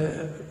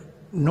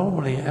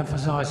normally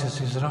emphasizes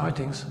in his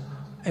writings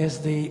is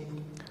the,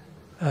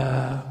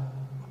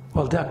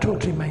 well, there are two or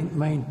three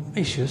main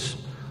issues.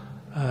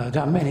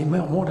 There are many,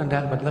 more than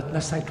that, but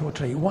let's say two or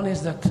three. One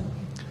is that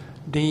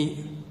the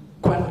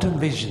quantum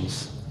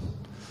visions.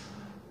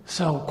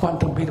 So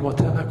quantum bit,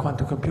 whatever,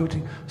 quantum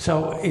computing.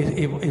 So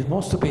it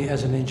wants to be,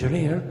 as an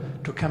engineer,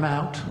 to come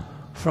out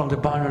from the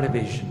binary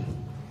vision.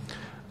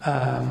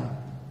 I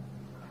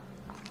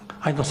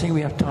don't think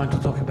we have time to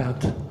talk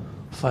about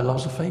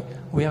philosophy.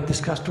 We have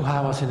discussed 2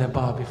 hours in a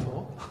bar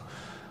before.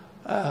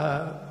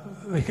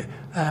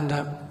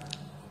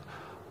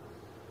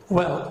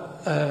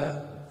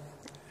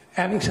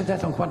 Having said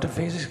that, on quantum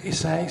physics, he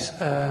says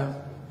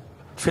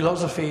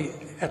philosophy,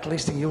 at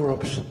least in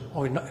Europe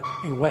or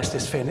in West,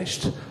 is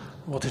finished.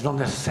 What is not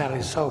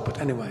necessarily so,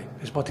 but anyway,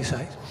 is what he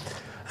says.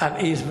 And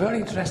he is very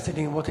interested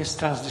in what is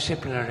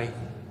transdisciplinary.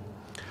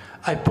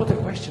 I put a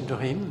question to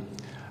him: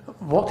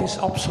 what is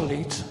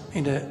obsolete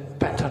in the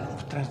pattern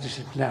of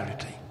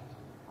transdisciplinarity?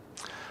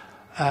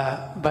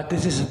 But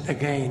this is,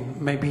 again,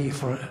 maybe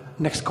for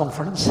next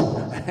conference.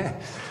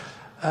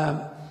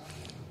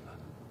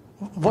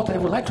 What I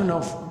would like to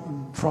know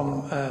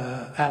from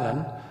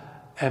Alan,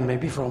 and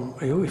maybe from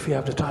you, if you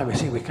have the time, I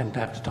think we can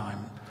have the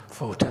time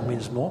for 10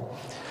 minutes more,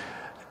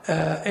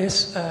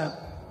 is,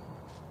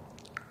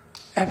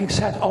 having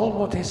said all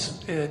what is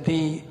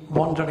the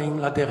wandering,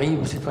 la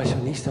dérive,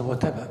 situationniste, and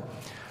whatever,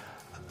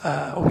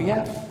 we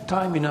have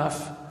time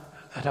enough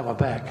at our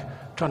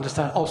back to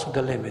understand also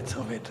the limits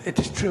of it. It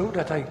is true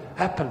that I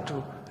happened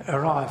to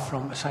arrive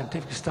from a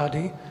scientific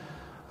study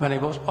when I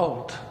was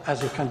old,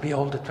 as you can be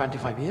old at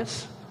 25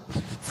 years,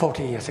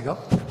 40 years ago,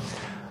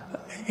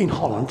 in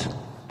Holland,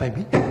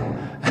 maybe,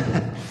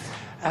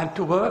 and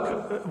to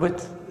work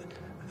with,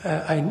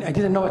 I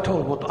didn't know at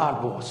all what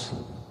art was,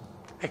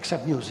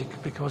 except music,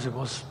 because it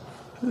was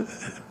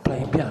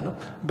playing piano.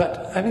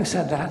 But having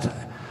said that,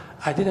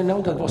 I didn't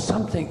know there was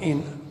something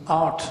in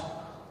art,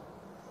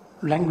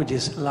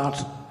 languages,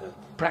 art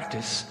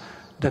practice,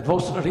 that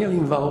was really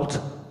involved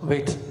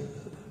with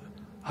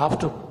how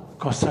to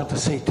construct a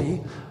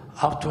city,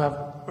 how to have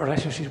a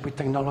relationship with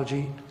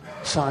technology,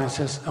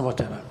 sciences, and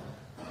whatever.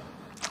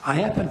 I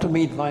happened to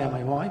meet via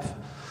my wife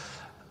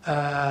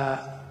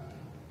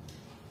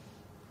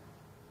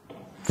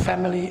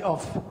family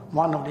of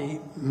one of the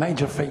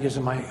major figures,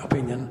 in my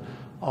opinion,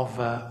 of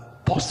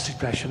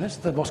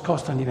post-situationists, that was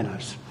Kostan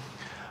Ivenaus.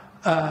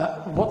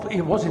 What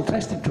it was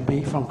interesting to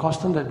me from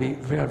Kostan, that we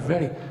were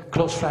very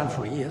close friends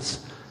for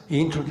years.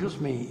 He introduced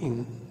me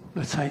in,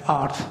 let's say,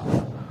 art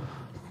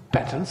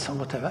patterns or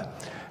whatever,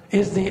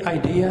 is the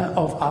idea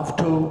of how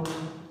to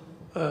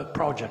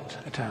project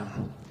a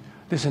town.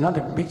 This is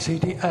another big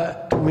city.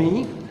 To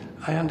me,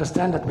 I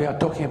understand that we are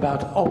talking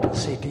about open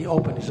city.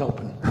 Open is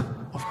open,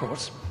 of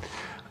course.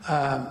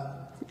 To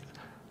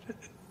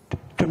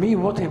me,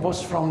 what it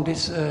was from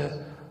this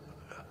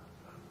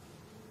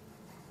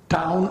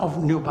town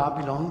of New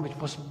Babylon, which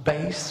was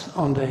based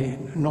on the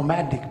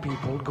nomadic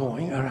people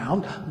going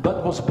around,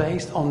 but was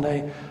based on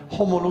the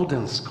Homo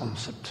ludens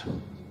concept.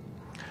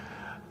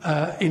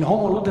 In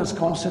Homo ludens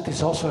concept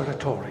is also a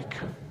rhetoric,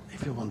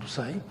 if you want to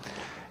say.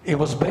 It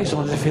was based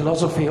on the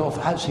philosophy of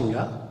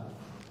Huizinga,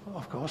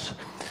 of course,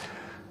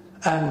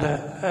 and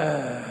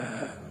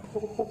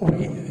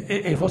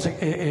it was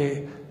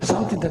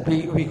something that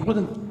we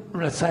couldn't,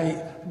 let's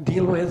say,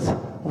 deal with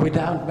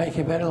without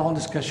making a very long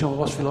discussion of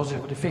what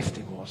philosophy of the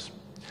 50s was.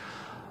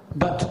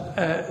 But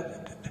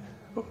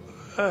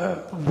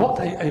what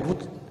I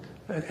would,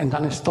 and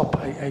then I stop,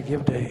 I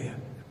give the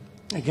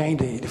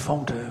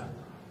phone to,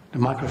 the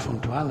microphone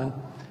to Alan,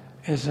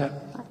 is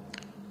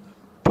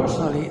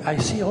personally, I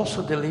see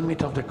also the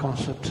limit of the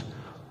concept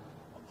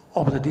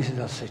of the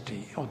digital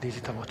city, or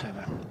digital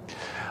whatever.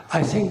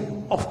 I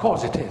think, of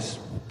course it is.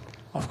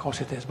 Of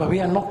course it is. But we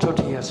are not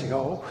 30 years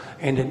ago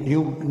in the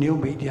new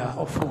media,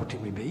 or 40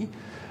 maybe.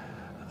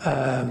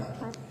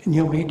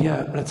 New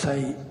media, let's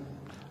say,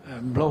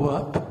 blow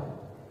up.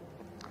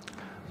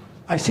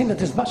 I think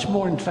that it's much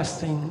more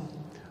interesting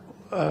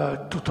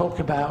to talk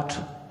about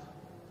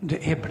the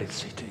hybrid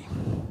city.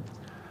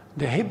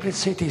 The hybrid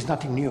city is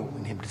nothing new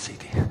in hybrid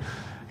city.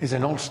 It's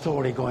an old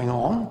story going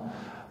on.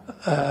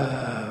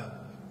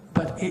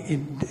 But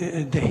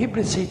the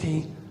hybrid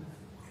city,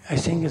 I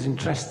think, is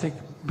interesting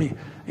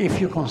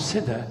if you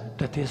consider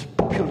that it is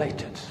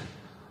populated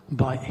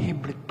by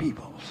hybrid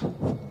peoples.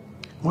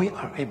 We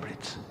are hybrid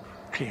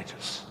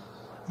creators.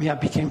 We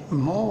have become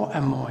more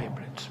and more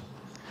hybrid.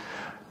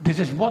 This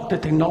is what the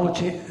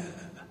technology,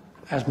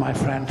 as my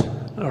friend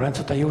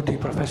Lorenzo Taiuti,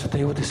 Professor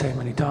Taiuti, said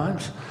many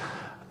times,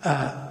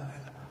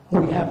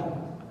 we have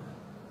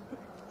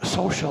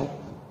social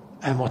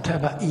and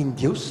whatever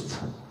induced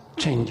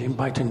changing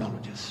by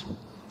technologies.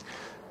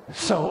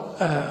 So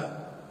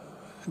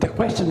the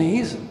question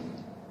is,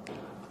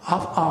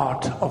 of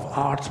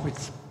arts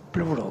with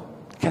plural,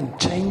 can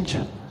change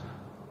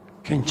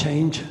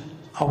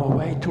our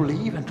way to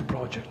live and to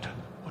project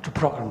or to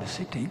program the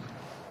city.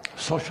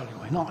 socially,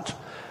 why not?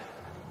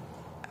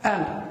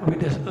 And with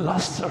the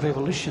last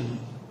revolution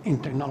in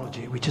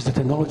technology, which is the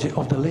technology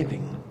of the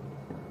living,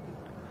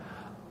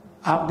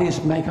 how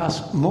this makes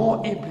us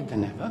more hybrid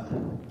than ever.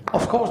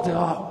 Of course, there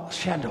are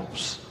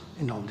shadows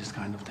in all these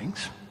kind of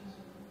things.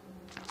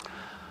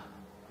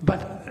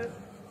 But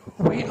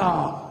we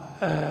are,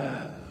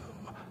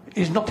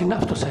 it's not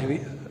enough to say,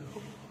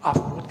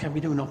 what can we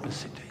do in open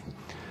city?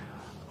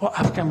 Or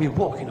how can we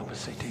walk in open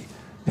city?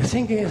 The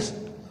thing is,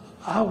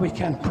 how we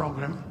can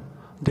program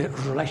the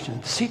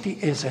relation. City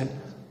is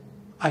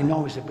I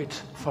know it's a bit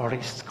Far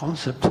East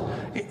concept.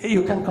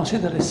 You can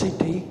consider a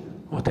city,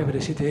 whatever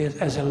the city is,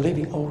 as a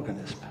living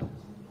organism.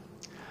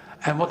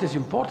 And what is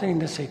important in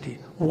the city,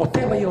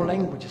 whatever your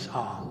languages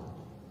are,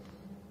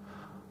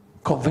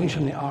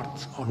 conventionally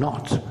arts or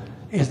not,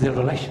 is the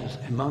relations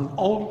among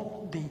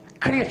all the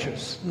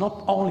creatures,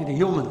 not only the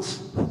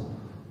humans.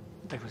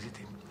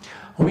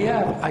 We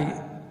have,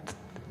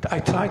 I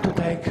try to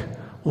take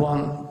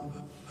one,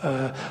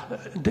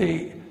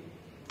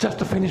 just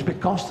to finish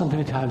with Constant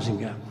with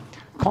Huizinga.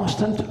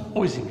 Constant,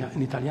 Huizinga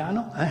in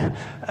Italiano.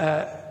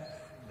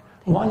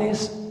 One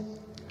is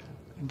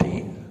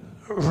the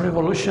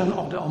revolution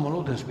of the Homo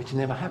ludens, which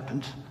never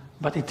happened,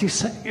 but it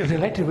is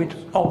related with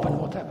open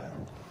whatever.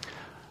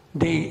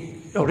 The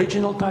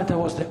original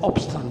title was the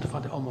Obstand for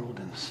the Homo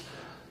ludens.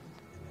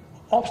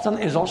 Obstand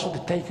is also the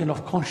taking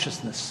of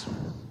consciousness.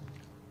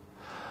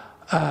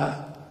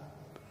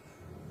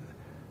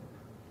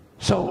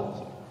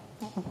 So,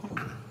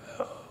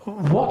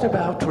 what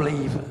about to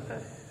leave?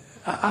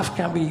 How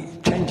can we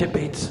change a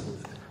bit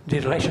the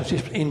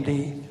relationships in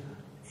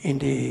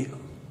the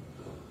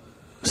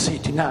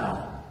city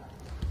now?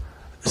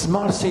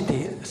 Smart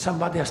city,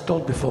 somebody has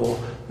told before,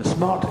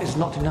 smart is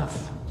not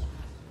enough.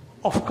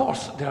 Of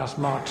course, there are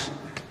smart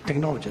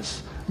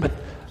technologies, but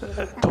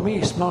to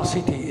me, smart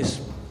city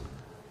is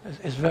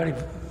very.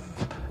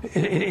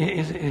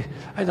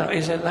 I don't know.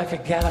 It's like a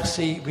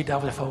galaxy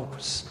without a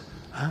focus.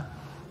 Huh?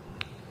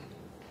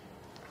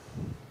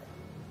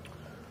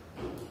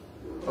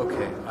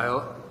 Okay,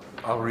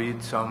 I'll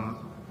read some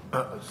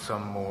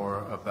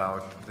more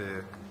about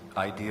the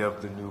idea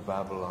of the New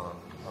Babylon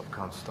of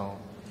Constant,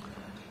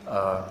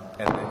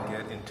 and then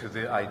get into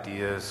the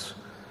ideas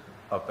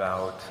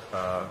about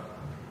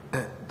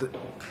the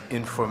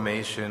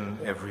information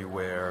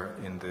everywhere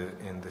in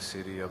the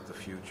city of the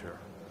future,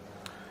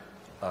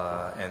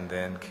 and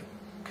then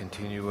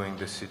continuing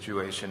the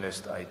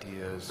situationist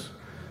ideas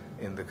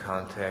in the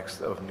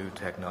context of new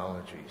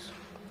technologies.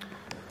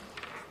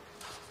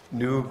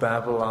 New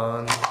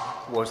Babylon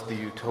was the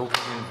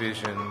utopian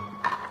vision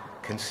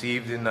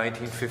conceived in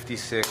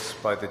 1956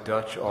 by the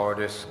Dutch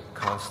artist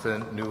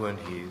Constant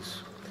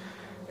Nieuwenhuis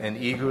and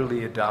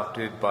eagerly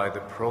adopted by the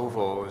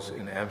provosts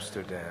in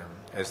Amsterdam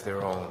as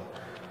their own.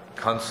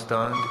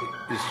 Constant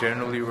is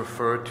generally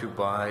referred to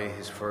by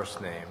his first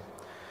name.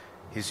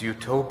 His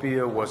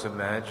utopia was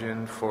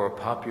imagined for a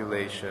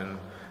population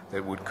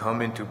that would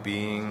come into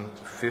being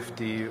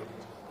 50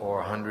 or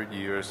 100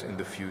 years in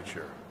the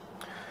future.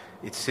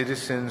 Its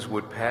citizens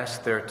would pass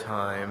their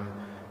time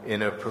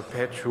in a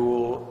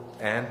perpetual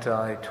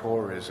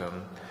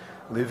anti-tourism,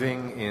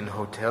 living in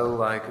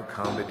hotel-like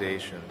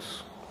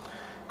accommodations,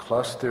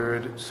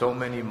 clustered so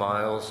many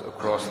miles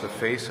across the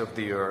face of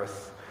the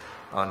earth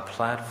on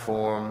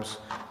platforms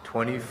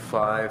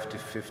 25 to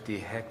 50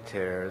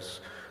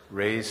 hectares,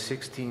 raised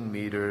 16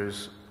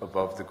 meters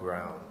above the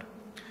ground.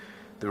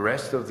 The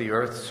rest of the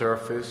Earth's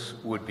surface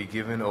would be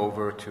given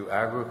over to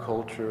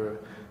agriculture,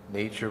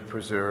 nature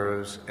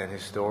preserves, and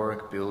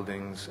historic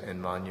buildings and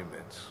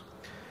monuments.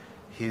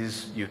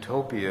 His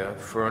utopia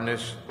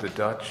furnished the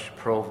Dutch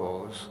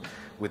provosts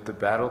with the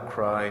battle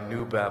cry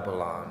New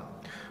Babylon,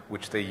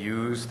 which they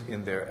used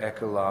in their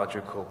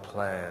ecological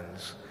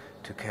plans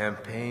to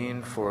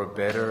campaign for a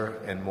better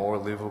and more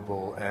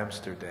livable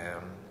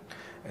Amsterdam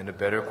and a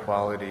better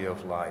quality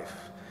of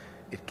life.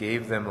 It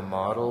gave them a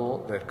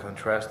model that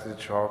contrasted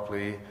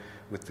sharply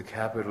with the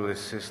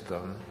capitalist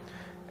system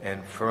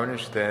and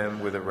furnished them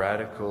with a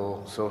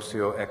radical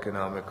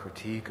socio-economic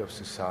critique of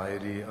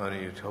society on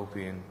a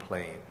utopian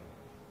plane.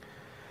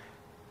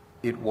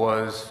 It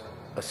was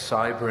a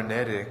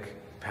cybernetic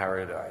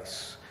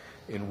paradise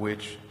in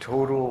which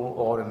total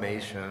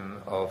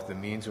automation of the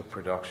means of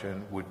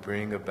production would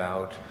bring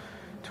about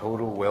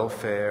total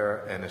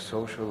welfare and a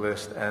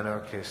socialist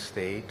anarchist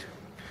state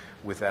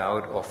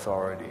without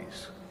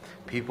authorities.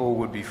 People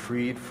would be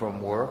freed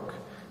from work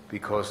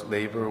because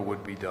labor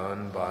would be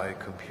done by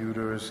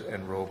computers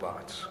and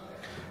robots.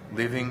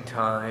 Living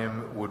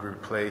time would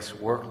replace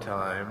work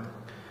time,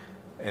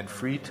 and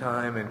free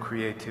time and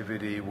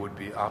creativity would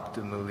be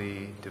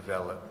optimally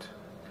developed.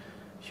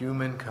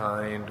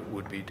 Humankind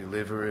would be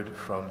delivered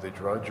from the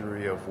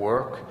drudgery of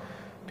work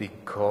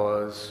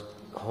because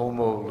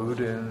Homo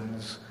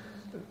ludens,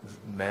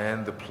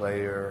 man the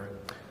player,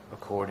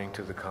 according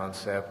to the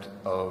concept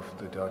of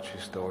the Dutch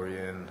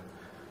historian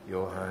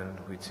Johan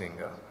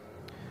Huizinga.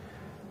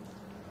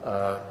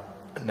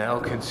 Now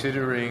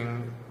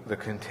considering the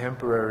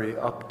contemporary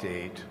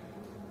update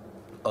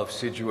of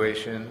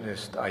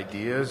Situationist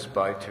Ideas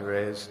by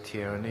Thérèse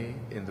Tierney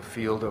in the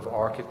field of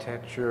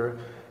architecture,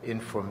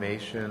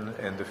 information,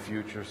 and the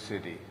future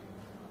city.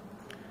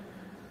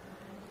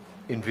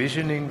 In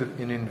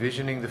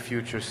envisioning the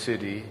future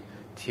city,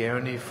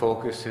 Tierney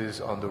focuses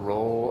on the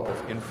role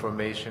of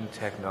information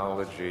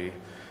technology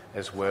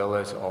as well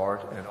as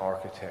art and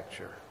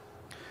architecture.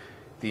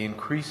 The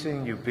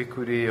increasing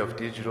ubiquity of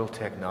digital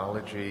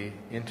technology,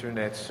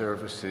 internet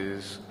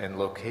services, and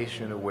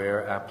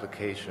location-aware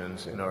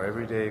applications in our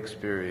everyday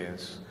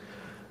experience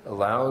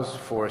allows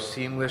for a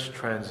seamless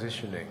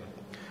transitioning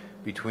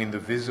between the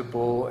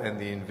visible and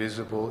the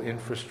invisible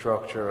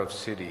infrastructure of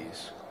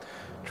cities,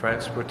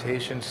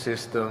 transportation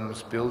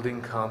systems,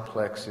 building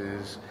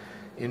complexes,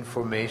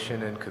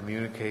 information and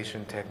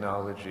communication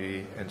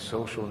technology, and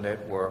social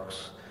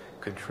networks,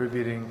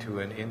 contributing to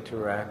an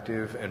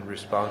interactive and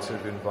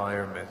responsive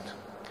environment.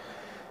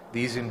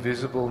 These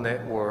invisible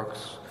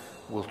networks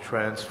will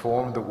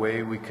transform the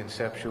way we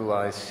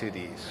conceptualize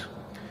cities.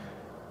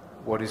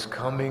 What is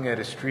coming at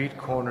a street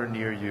corner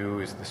near you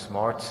is the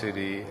smart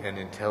city and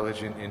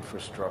intelligent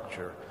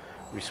infrastructure,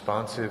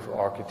 responsive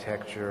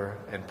architecture,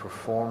 and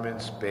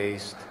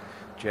performance-based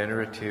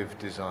generative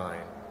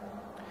design.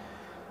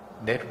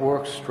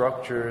 Network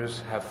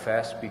structures have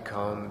fast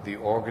become the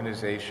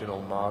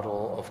organizational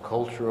model of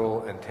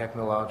cultural and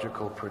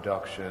technological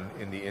production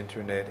in the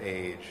internet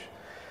age,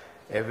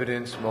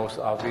 evidenced most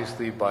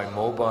obviously by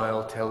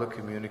mobile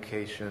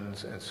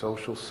telecommunications and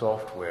social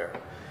software.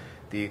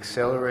 The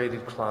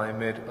accelerated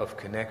climate of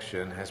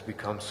connection has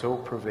become so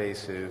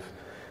pervasive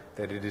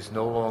that it is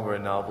no longer a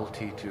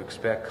novelty to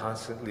expect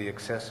constantly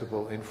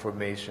accessible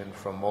information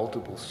from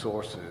multiple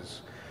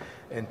sources,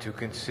 and to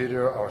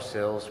consider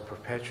ourselves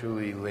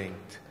perpetually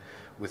linked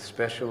with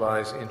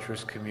specialized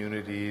interest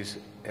communities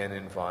and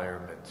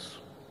environments.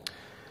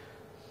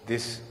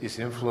 This is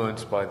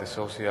influenced by the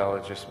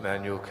sociologist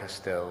Manuel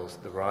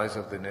Castells, The Rise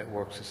of the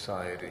Network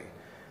Society.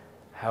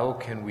 How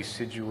can we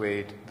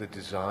situate the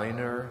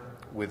designer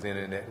within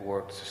a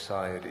networked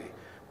society?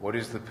 What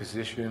is the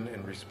position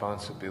and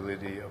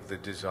responsibility of the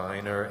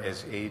designer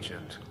as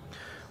agent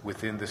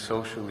within the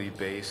socially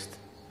based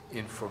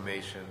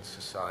information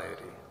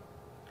society?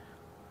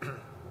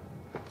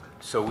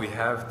 So we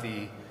have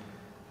the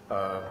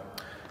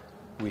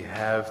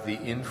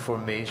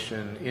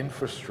information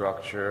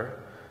infrastructure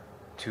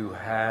to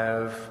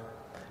have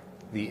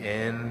the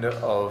end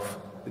of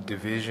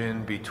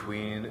division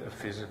between a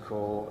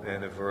physical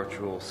and a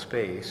virtual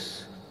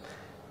space,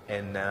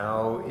 and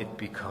now it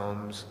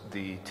becomes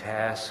the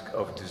task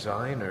of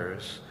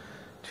designers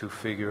to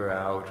figure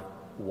out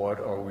what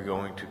are we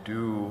going to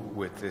do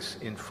with this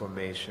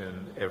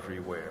information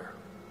everywhere.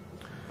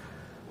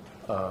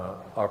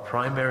 Our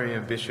primary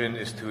ambition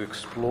is to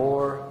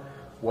explore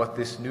what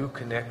this new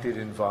connected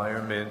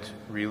environment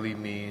really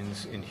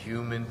means in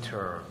human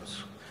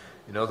terms.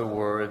 In other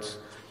words,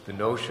 the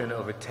notion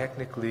of a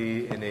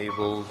technically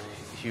enabled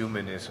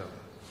humanism.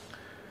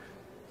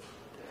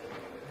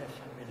 We have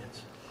 5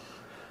 minutes.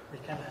 We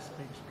can ask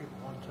people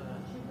want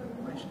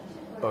questions.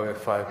 Oh,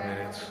 5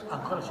 minutes.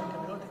 Ancora 5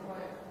 minuti?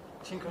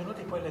 5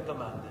 minuti, poi le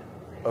domande.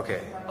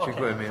 Okay,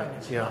 5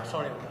 minutes. Yeah.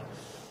 Sorry.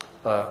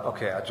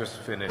 Okay, I'll just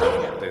finish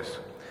this.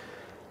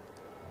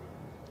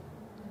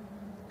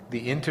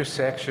 The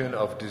intersection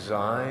of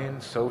design,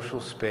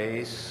 social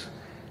space,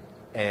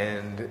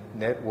 and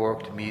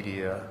networked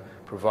media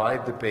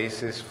provide the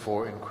basis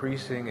for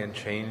increasing and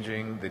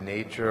changing the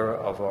nature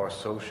of our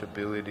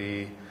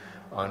sociability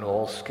on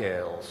all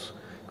scales,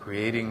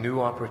 creating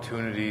new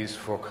opportunities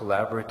for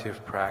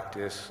collaborative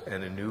practice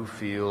and a new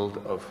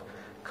field of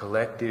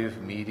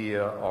collective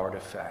media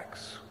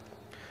artifacts.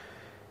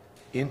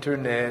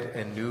 Internet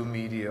and new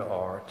media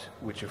art,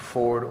 which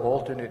afford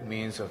alternate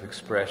means of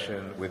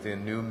expression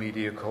within new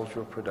media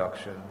cultural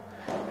production,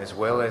 as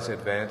well as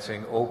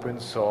advancing open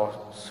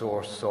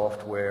source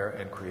software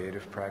and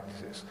creative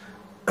practices.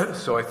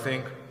 So I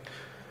think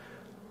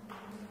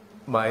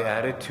my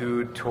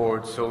attitude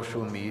towards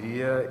social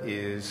media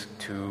is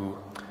to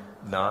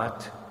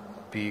not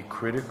be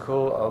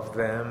critical of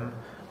them,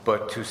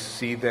 but to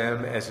see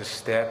them as a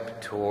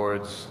step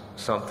towards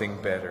something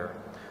better,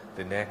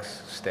 the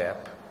next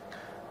step.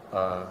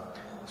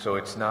 So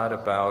it's not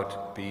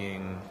about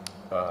being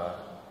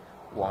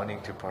wanting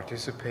to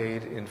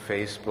participate in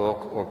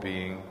Facebook or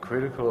being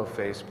critical of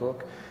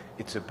Facebook.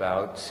 It's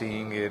about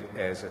seeing it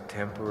as a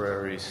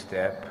temporary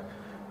step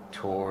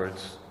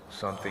towards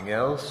something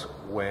else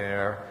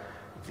where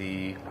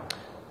the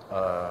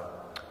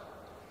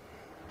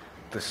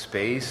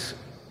space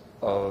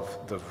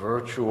of the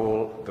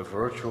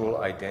virtual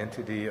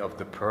identity of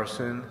the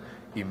person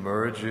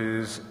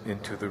emerges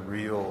into the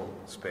real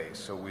space.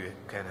 So we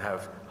can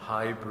have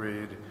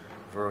hybrid,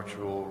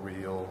 virtual,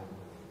 real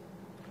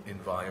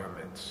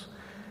environments.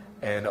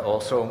 And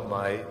also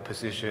my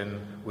position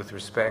with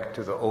respect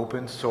to the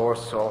open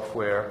source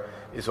software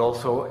is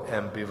also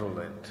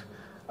ambivalent.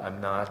 I'm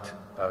not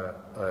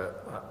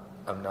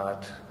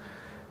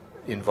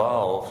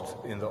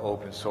involved in the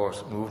open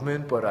source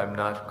movement, but I'm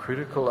not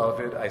critical of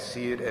it. I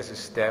see it as a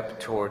step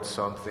towards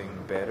something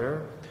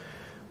better.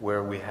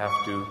 where we have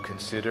to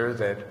consider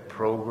that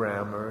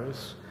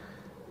programmers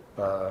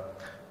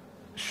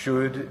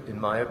should, in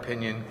my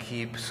opinion,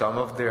 keep some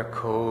of their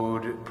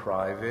code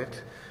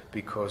private,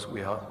 because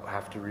we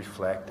have to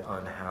reflect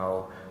on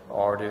how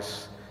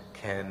artists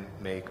can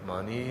make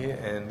money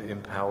and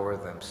empower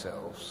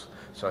themselves.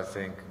 So I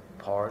think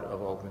part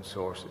of open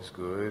source is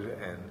good,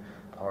 and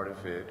part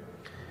of it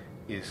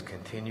is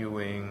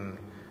continuing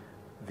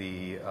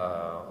the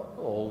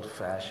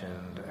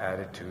old-fashioned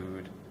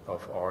attitude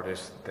of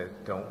artists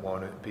that don't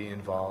want to be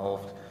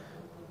involved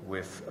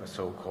with a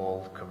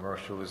so-called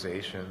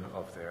commercialization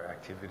of their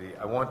activity.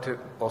 I want to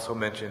also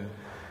mention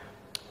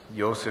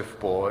Joseph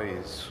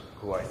Beuys,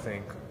 who I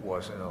think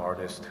was an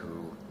artist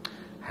who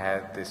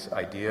had this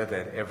idea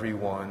that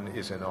everyone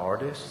is an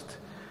artist,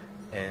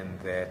 and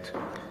that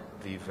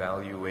the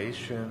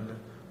valuation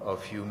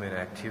of human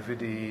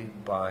activity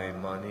by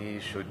money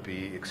should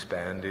be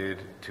expanded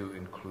to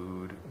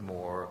include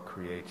more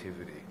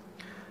creativity.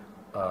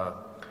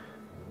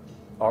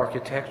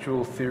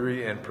 Architectural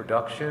theory and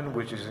production,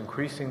 which is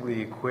increasingly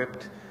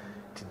equipped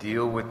to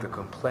deal with the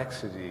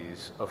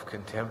complexities of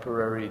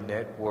contemporary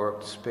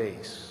networked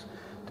space,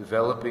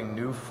 developing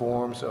new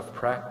forms of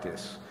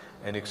practice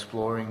and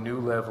exploring new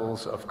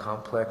levels of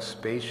complex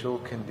spatial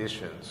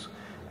conditions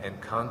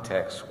and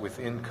contexts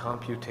within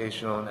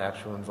computational and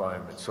actual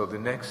environments. So the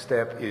next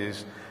step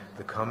is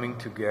the coming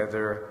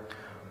together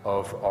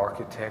of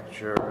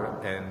architecture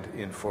and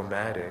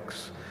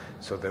informatics,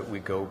 so that we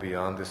go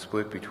beyond the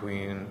split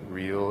between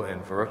real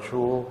and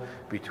virtual,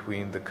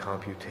 between the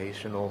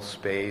computational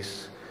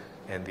space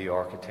and the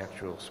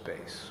architectural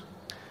space.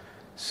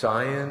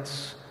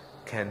 Science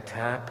can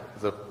tap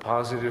the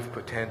positive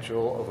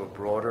potential of a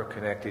broader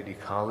connected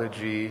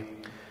ecology,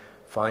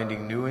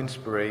 finding new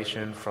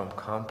inspiration from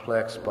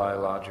complex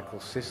biological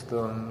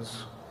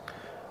systems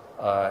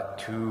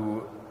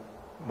to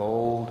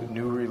mold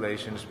new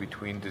relations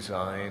between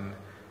design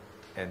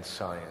and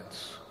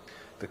science.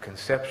 The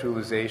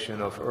conceptualization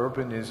of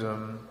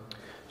urbanism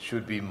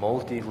should be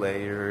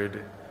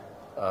multi-layered,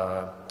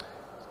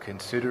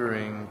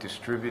 considering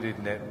distributed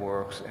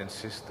networks and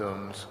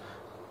systems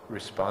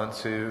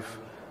responsive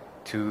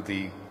to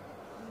the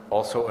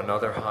also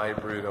another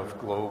hybrid of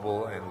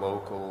global and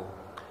local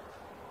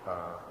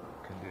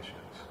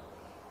conditions.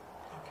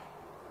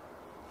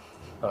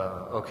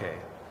 Okay.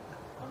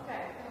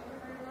 Okay, thank you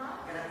very much.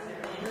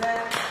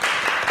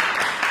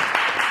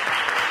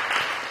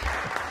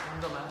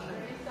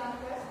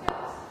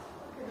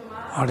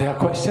 Are there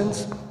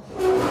questions?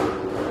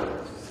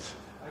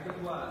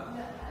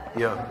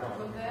 Yeah.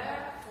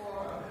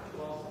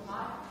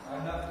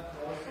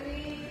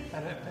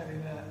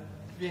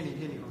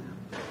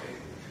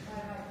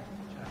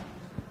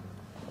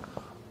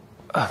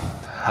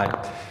 Hi.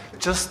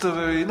 Just a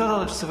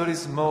very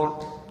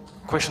small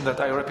question that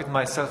I repeat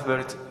myself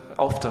very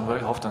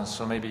often,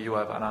 so maybe you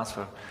have an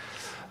answer.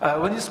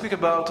 When you speak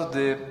about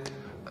the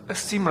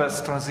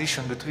seamless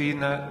transition between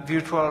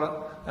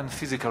virtual and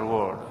physical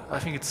world, I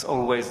think it's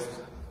always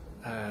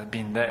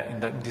been there in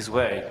this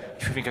way.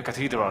 If you think a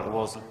cathedral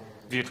was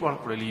virtual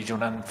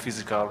religion and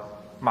physical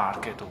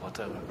market or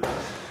whatever.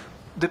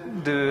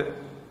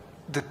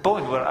 The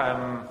point where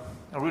I'm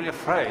really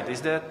afraid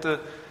is that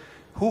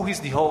who is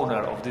the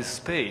owner of this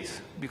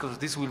space? Because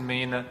this will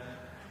mean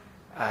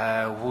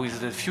who is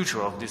the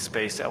future of this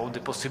space, or the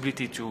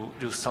possibility to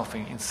do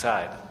something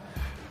inside.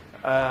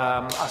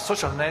 A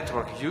social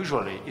network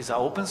usually is an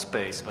open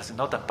space, but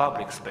not a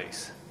public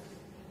space.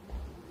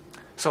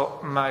 So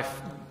my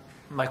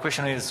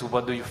question is,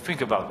 what do you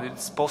think about it?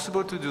 It's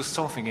possible to do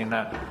something in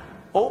an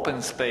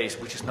open space,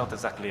 which is not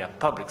exactly a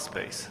public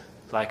space,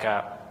 like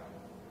a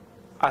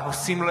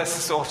seamless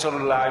social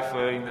life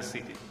in the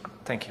city.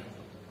 Thank you.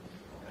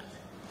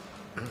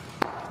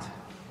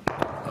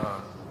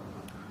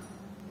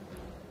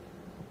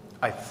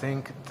 I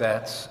think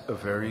that's a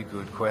very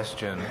good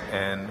question,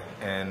 and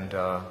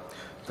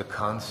the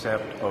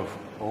concept of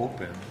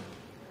open,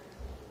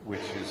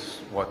 which is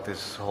what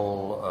this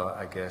whole,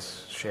 I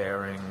guess,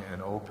 sharing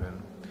and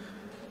open,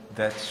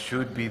 that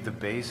should be the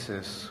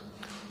basis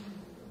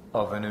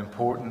of an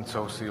important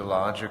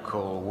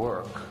sociological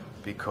work,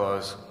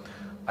 because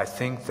I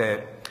think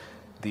that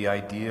the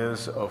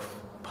ideas of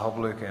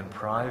public and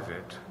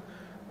private,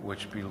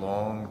 which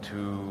belong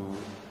to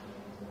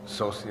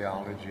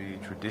sociology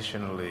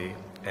traditionally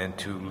and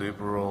to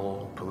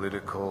liberal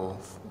political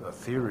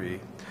theory,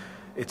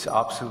 it's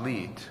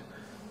obsolete.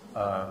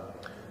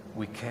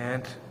 We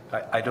can't,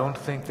 I don't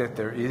think that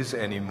there is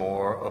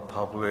anymore a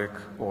public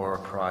or a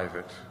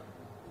private.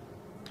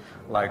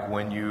 Like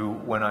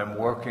when I'm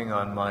working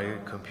on my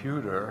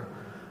computer,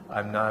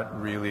 I'm not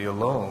really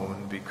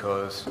alone,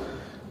 because,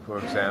 for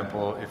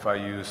example, if I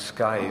use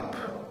Skype,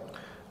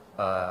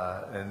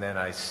 and then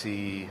I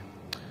see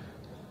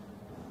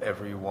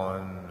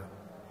everyone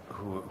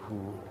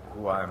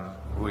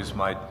who is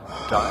my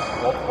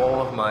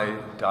all of my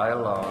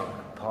dialogue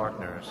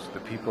partners, the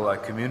people I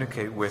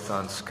communicate with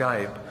on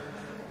Skype,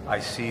 I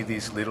see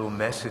these little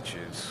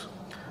messages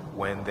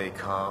when they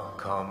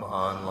come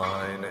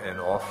online and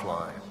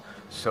offline.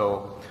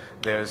 So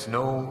there's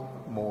no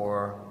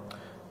more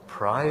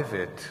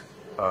private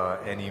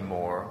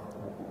anymore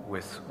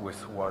with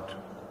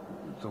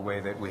the way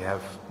that we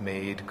have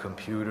made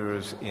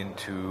computers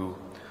into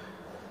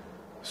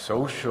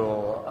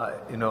social.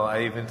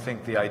 I even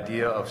think the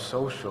idea of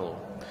social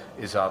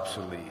is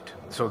obsolete.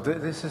 So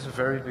this is a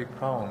very big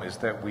problem, is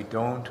that we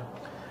don't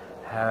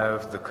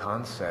have the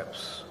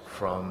concepts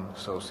from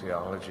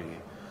sociology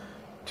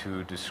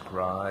to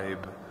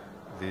describe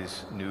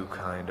these new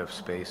kind of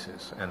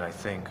spaces. And I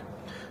think,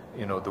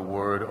 the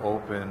word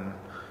open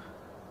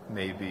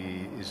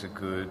maybe is a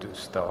good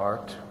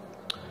start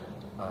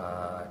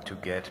to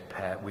get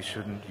past. We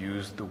shouldn't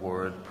use the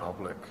word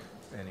public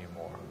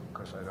anymore,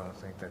 because I don't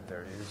think that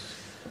there is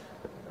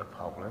a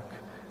public.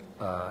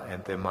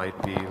 And there might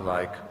be,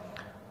 like,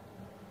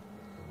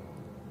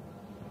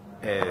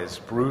 as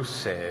Bruce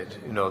said,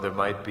 there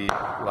might be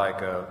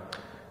like a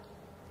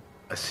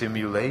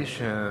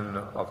simulation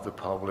of the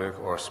public,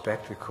 or a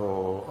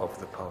spectacle of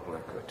the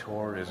public, a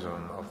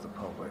tourism of the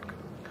public.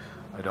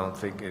 I don't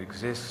think it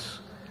exists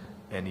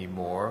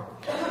anymore,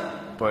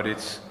 but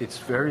it's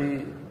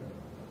very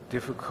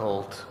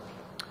difficult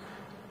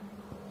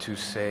to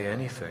say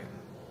anything,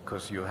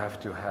 because you have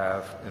to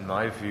have, in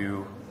my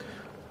view,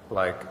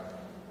 like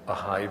a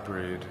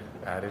hybrid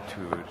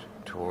attitude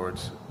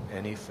towards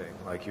anything.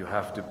 Like, you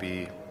have to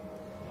be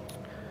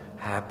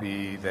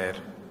happy that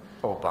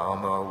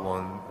Obama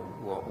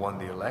won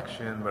the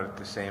election, but at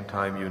the same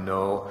time you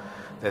know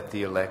that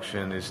the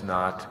election is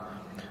not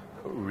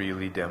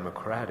really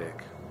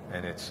democratic,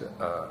 and it's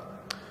a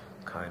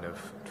kind of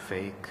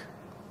fake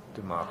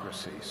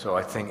democracy. So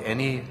I think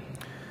any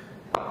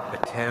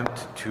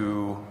attempt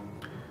to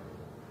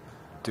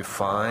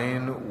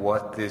define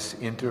what this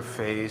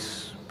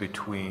interface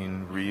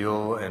between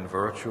real and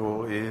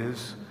virtual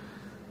is,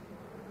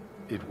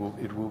 it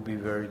will be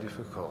very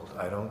difficult.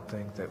 I don't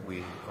think that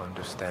we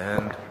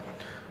understand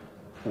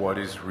what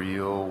is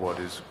real, what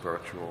is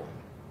virtual.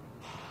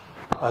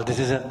 Well, this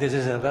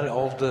is a very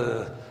old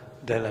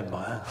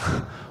dilemma.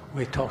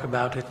 We talk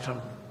about it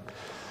from.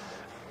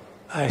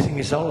 I think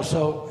it's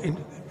also,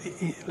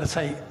 let's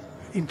say,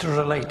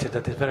 interrelated.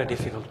 That is very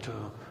difficult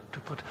to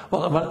put.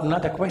 Well,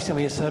 another question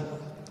is,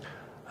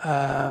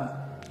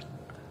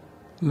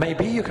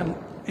 maybe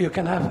you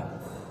can have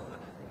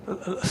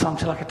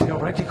something like a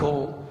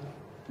theoretical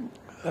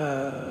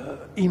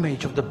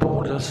image of the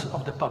borders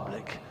of the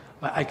public.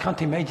 I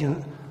can't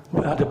imagine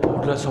where are the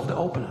borders of the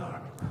open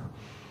are.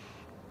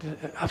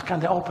 How can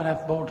the open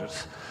have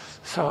borders?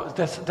 So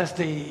that's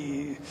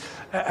the.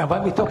 And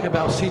when we talk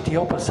about city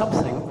open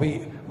something,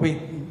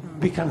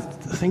 we can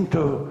think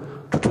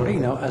to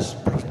Torino as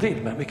Bruce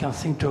did, but we can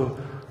think to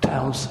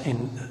towns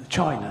in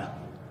China,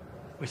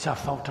 which are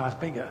 4 times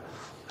bigger.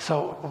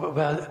 So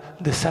where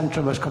the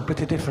centrum was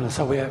completely different.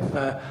 So we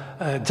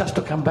have just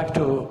to come back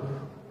to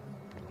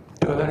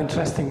a very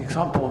interesting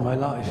example of my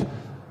life,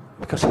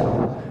 because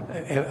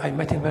I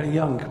met him very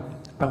young,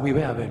 when we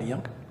were very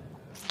young.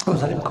 It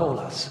was Rem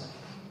Koolhaas.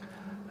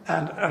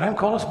 And Rem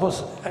Koolhaas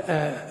was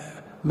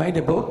made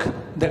a book,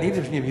 The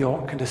Leaders of New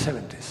York, in the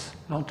 70s,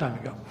 long time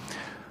ago,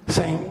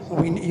 saying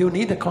you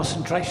need a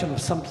concentration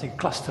of something,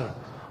 cluster,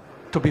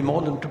 to be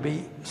more than to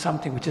be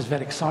something which is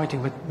very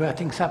exciting, where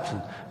things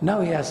happen.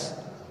 Now he has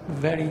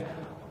very,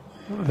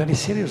 very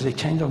seriously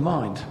changed of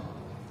mind.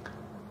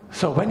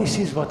 So when he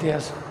sees what he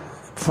has,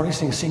 for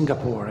instance,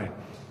 Singapore,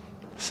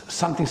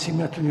 something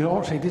similar to New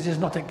York, say this is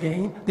not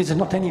again, this is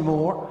not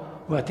anymore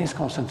where things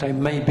concentrate.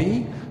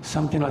 Maybe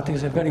something like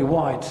this, a very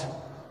wide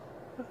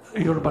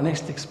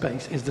urbanistic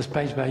space, is the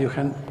space where you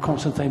can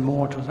concentrate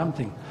more to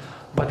something.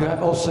 But you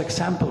have also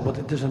example, but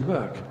it doesn't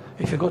work.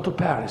 If you go to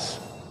Paris,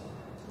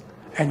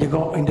 and you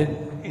go in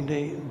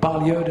the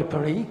banlieue de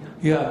Paris,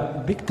 you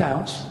have big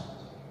towns,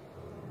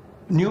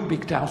 new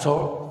big towns,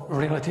 or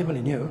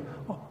relatively new,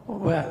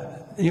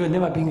 where you're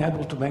never being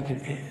able to make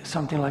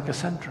something like a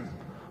centrum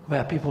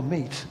where people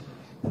meet.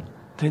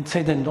 They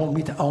say they don't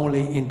meet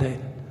only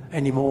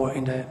anymore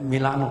in the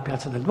Milano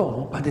Piazza del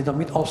Duomo, but they don't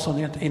meet also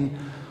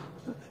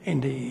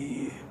in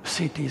the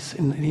cities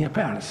near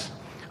Paris,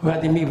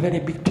 where they meet very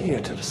big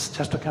theaters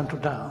just to come to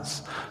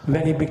dance.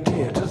 Very big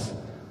theaters,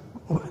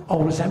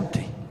 always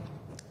empty.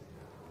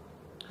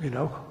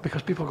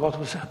 Because people go to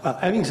the. Well,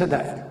 having said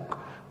that,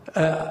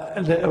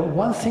 the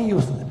one thing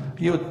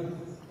you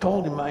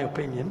told, in my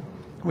opinion,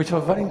 which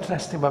was very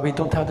interesting, but we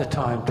don't have the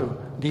time to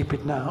deep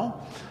it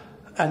now.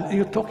 And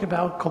you talk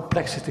about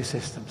complexity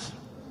systems.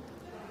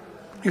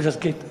 You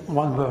just get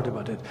one word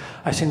about it.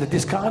 I think that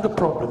these kind of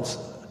problems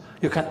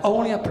you can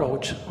only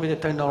approach with the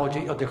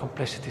technology of the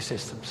complexity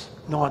systems,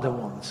 no other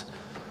ones.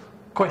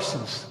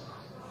 Questions?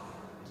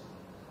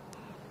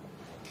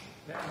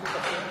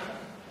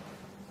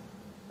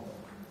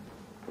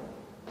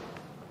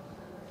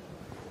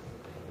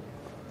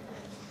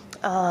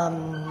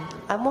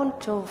 I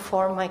want to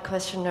form my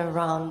question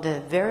around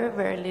a very,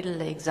 very little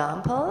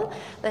example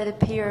that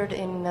appeared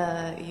in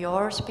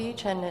your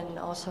speech and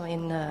also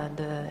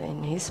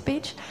in his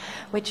speech,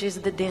 which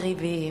is the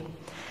dérivé.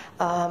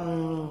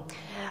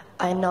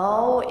 I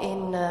know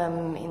in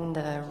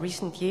the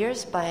recent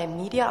years by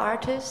media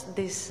artists,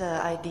 this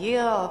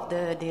idea of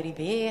the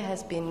dérivé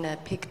has been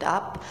picked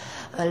up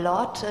a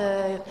lot,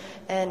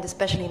 and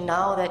especially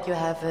now that you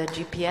have a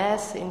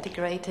GPS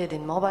integrated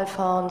in mobile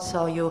phones,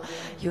 so you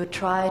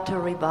try to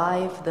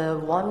revive the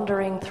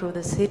wandering through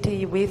the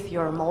city with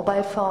your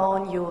mobile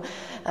phone. You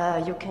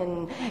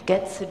can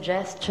get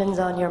suggestions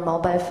on your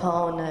mobile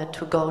phone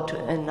to go to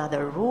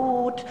another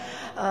route,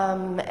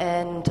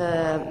 and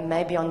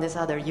maybe on this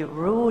other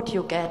route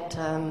you get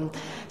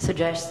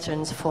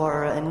suggestions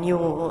for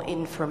new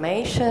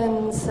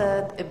informations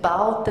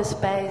about the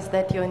space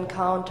that you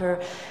encounter.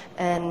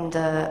 And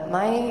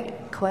my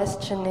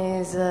question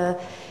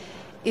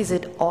is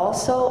it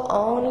also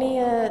only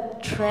a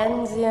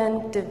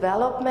transient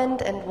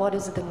development, and what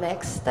is the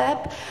next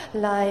step?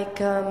 Like,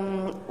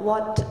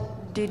 what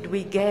did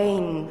we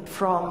gain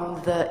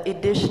from the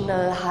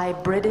additional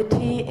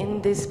hybridity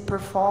in this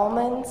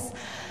performance?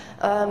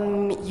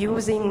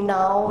 Using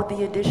now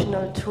the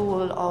additional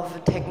tool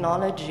of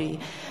technology,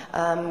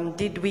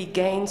 did we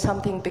gain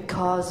something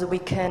because we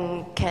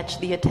can catch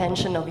the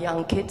attention of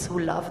young kids who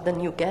love the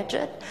new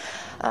gadget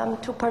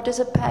to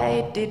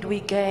participate? Did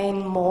we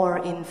gain more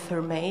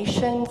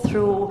information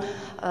through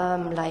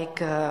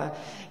like a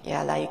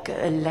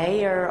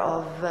layer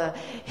of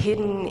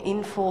hidden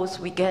infos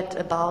we get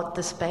about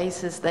the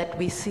spaces that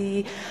we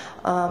see?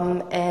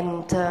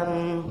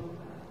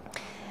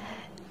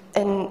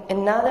 And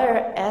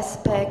another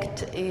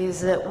aspect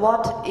is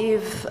what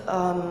if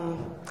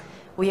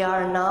we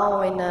are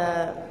now in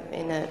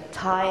a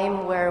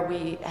time where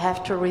we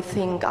have to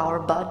rethink our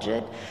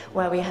budget,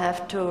 where we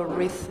have to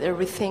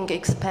rethink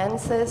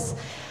expenses,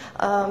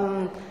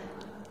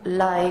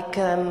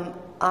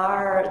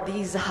 are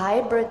these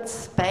hybrid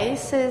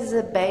spaces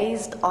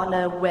based on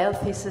a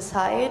wealthy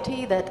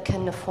society that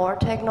can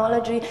afford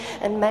technology?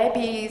 And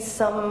maybe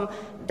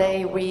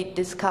someday we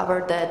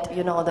discover that,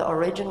 you know, the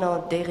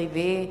original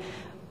dérivé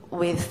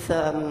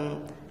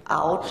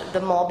without the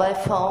mobile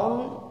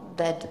phone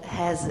that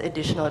has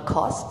additional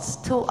costs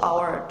to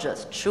our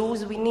just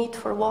shoes we need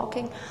for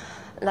walking.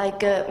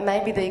 Like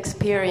maybe the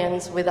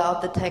experience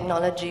without the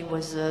technology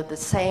was the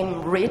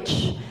same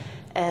rich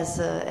as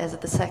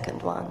the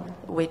second one,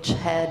 which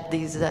had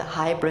this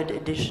hybrid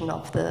edition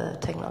of the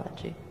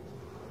technology.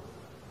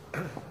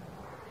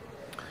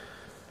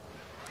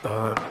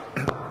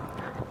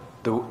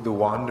 The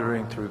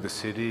wandering through the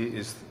city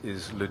is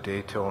le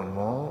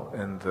détournement,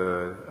 and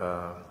the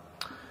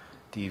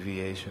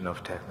deviation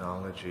of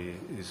technology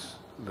is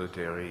le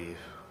dérive.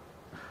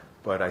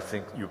 But I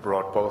think you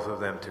brought both of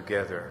them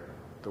together,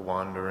 the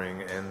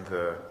wandering and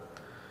the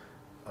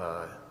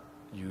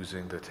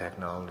using the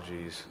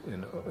technologies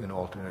in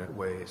alternate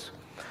ways.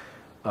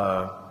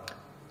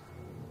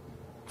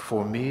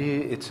 For me,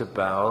 it's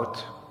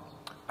about,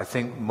 I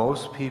think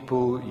most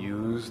people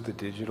use the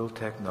digital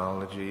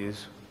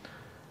technologies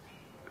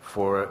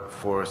for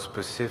a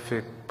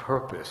specific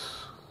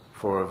purpose,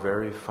 for a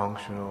very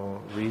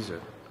functional reason,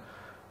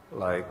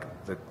 like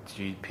the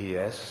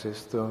GPS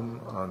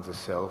system on the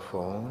cell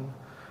phone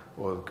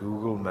or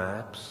Google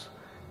Maps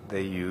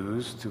they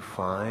use to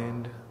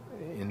find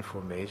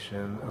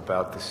information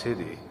about the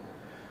city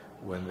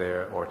when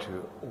they're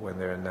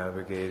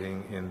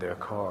navigating in their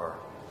car.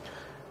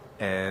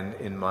 And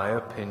in my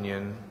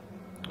opinion,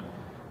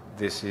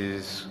 this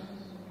is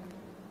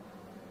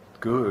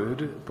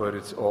good, but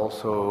it's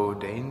also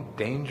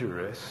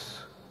dangerous,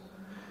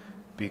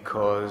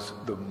 because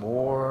the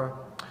more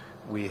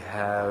we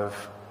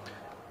have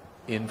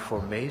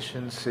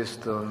information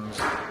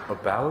systems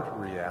about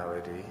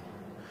reality,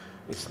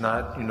 it's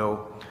not, you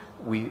know,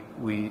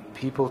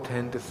 people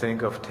tend to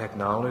think of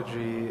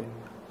technologies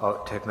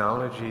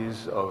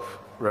of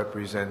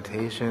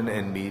representation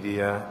and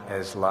media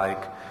as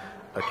like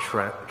a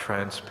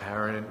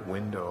transparent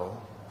window,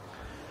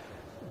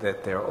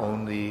 that they're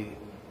only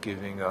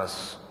giving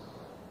us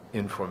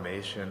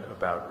information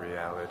about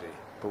reality.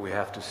 But we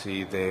have to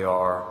see they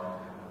are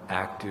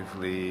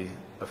actively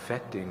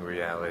affecting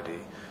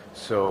reality.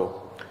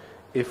 So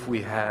if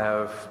we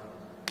have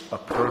a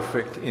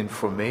perfect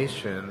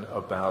information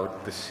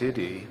about the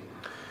city,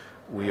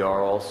 we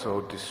are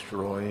also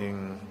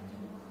destroying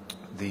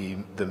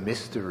the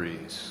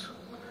mysteries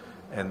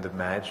and the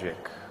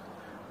magic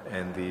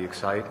and the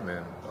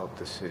excitement of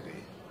the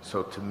city.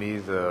 So to me,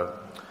 the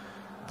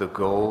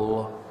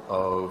goal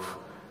of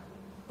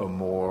a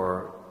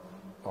more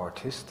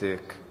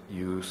artistic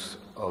use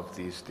of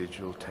these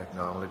digital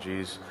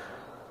technologies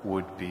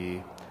would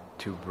be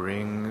to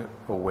bring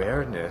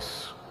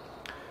awareness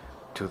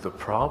to the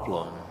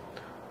problem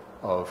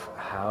of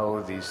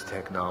how these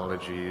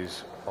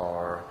technologies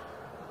are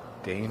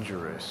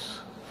dangerous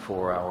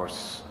for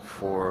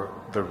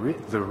the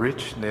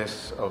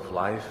richness of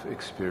life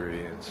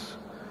experience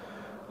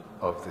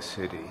of the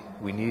city.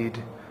 We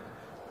need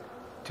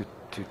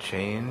to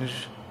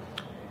change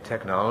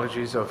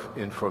technologies of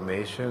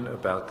information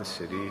about the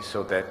city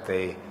so that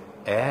they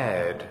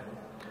add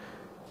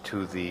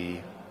to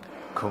the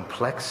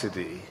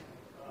complexity,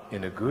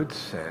 in a good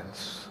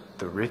sense,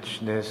 the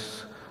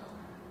richness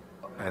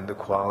and the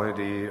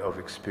quality of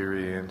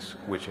experience,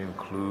 which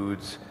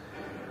includes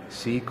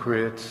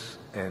secrets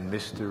and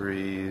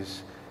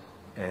mysteries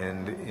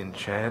and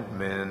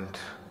enchantment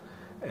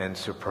and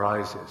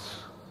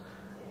surprises.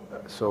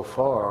 So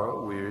far,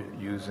 we're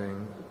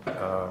using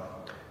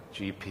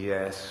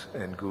GPS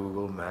and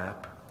Google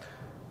Map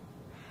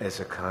as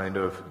a kind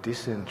of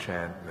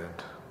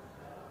disenchantment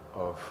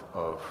of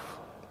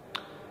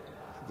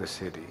the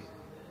city,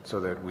 so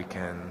that we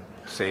can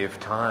save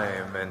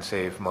time and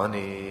save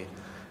money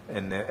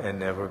and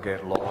never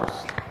get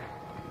lost.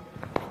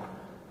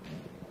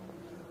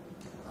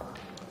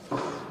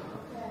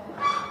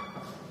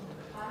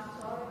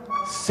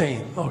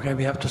 Same. Okay,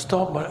 we have to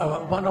stop.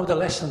 But one of the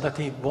lessons that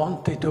he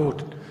wanted to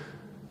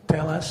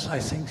tell us, I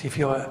think, if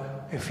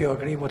you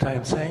agree what I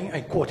am saying,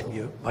 I'm quoting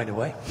you, by the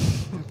way.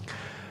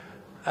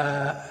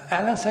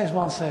 Alan says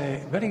once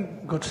a very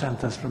good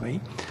sentence for me,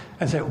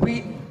 and said,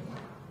 we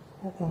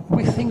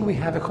think we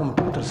have a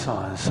computer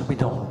science, we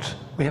don't.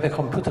 We have a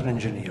computer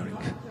engineering.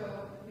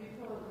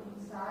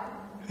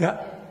 Yeah.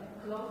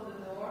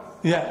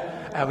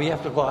 Yeah, and we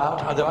have to go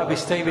out, otherwise we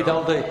stay with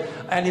all the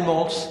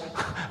animals,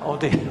 all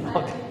the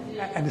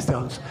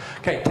stones.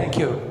 Okay, thank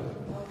you.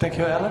 Thank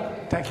you,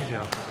 Alan. Thank you,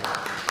 Joe.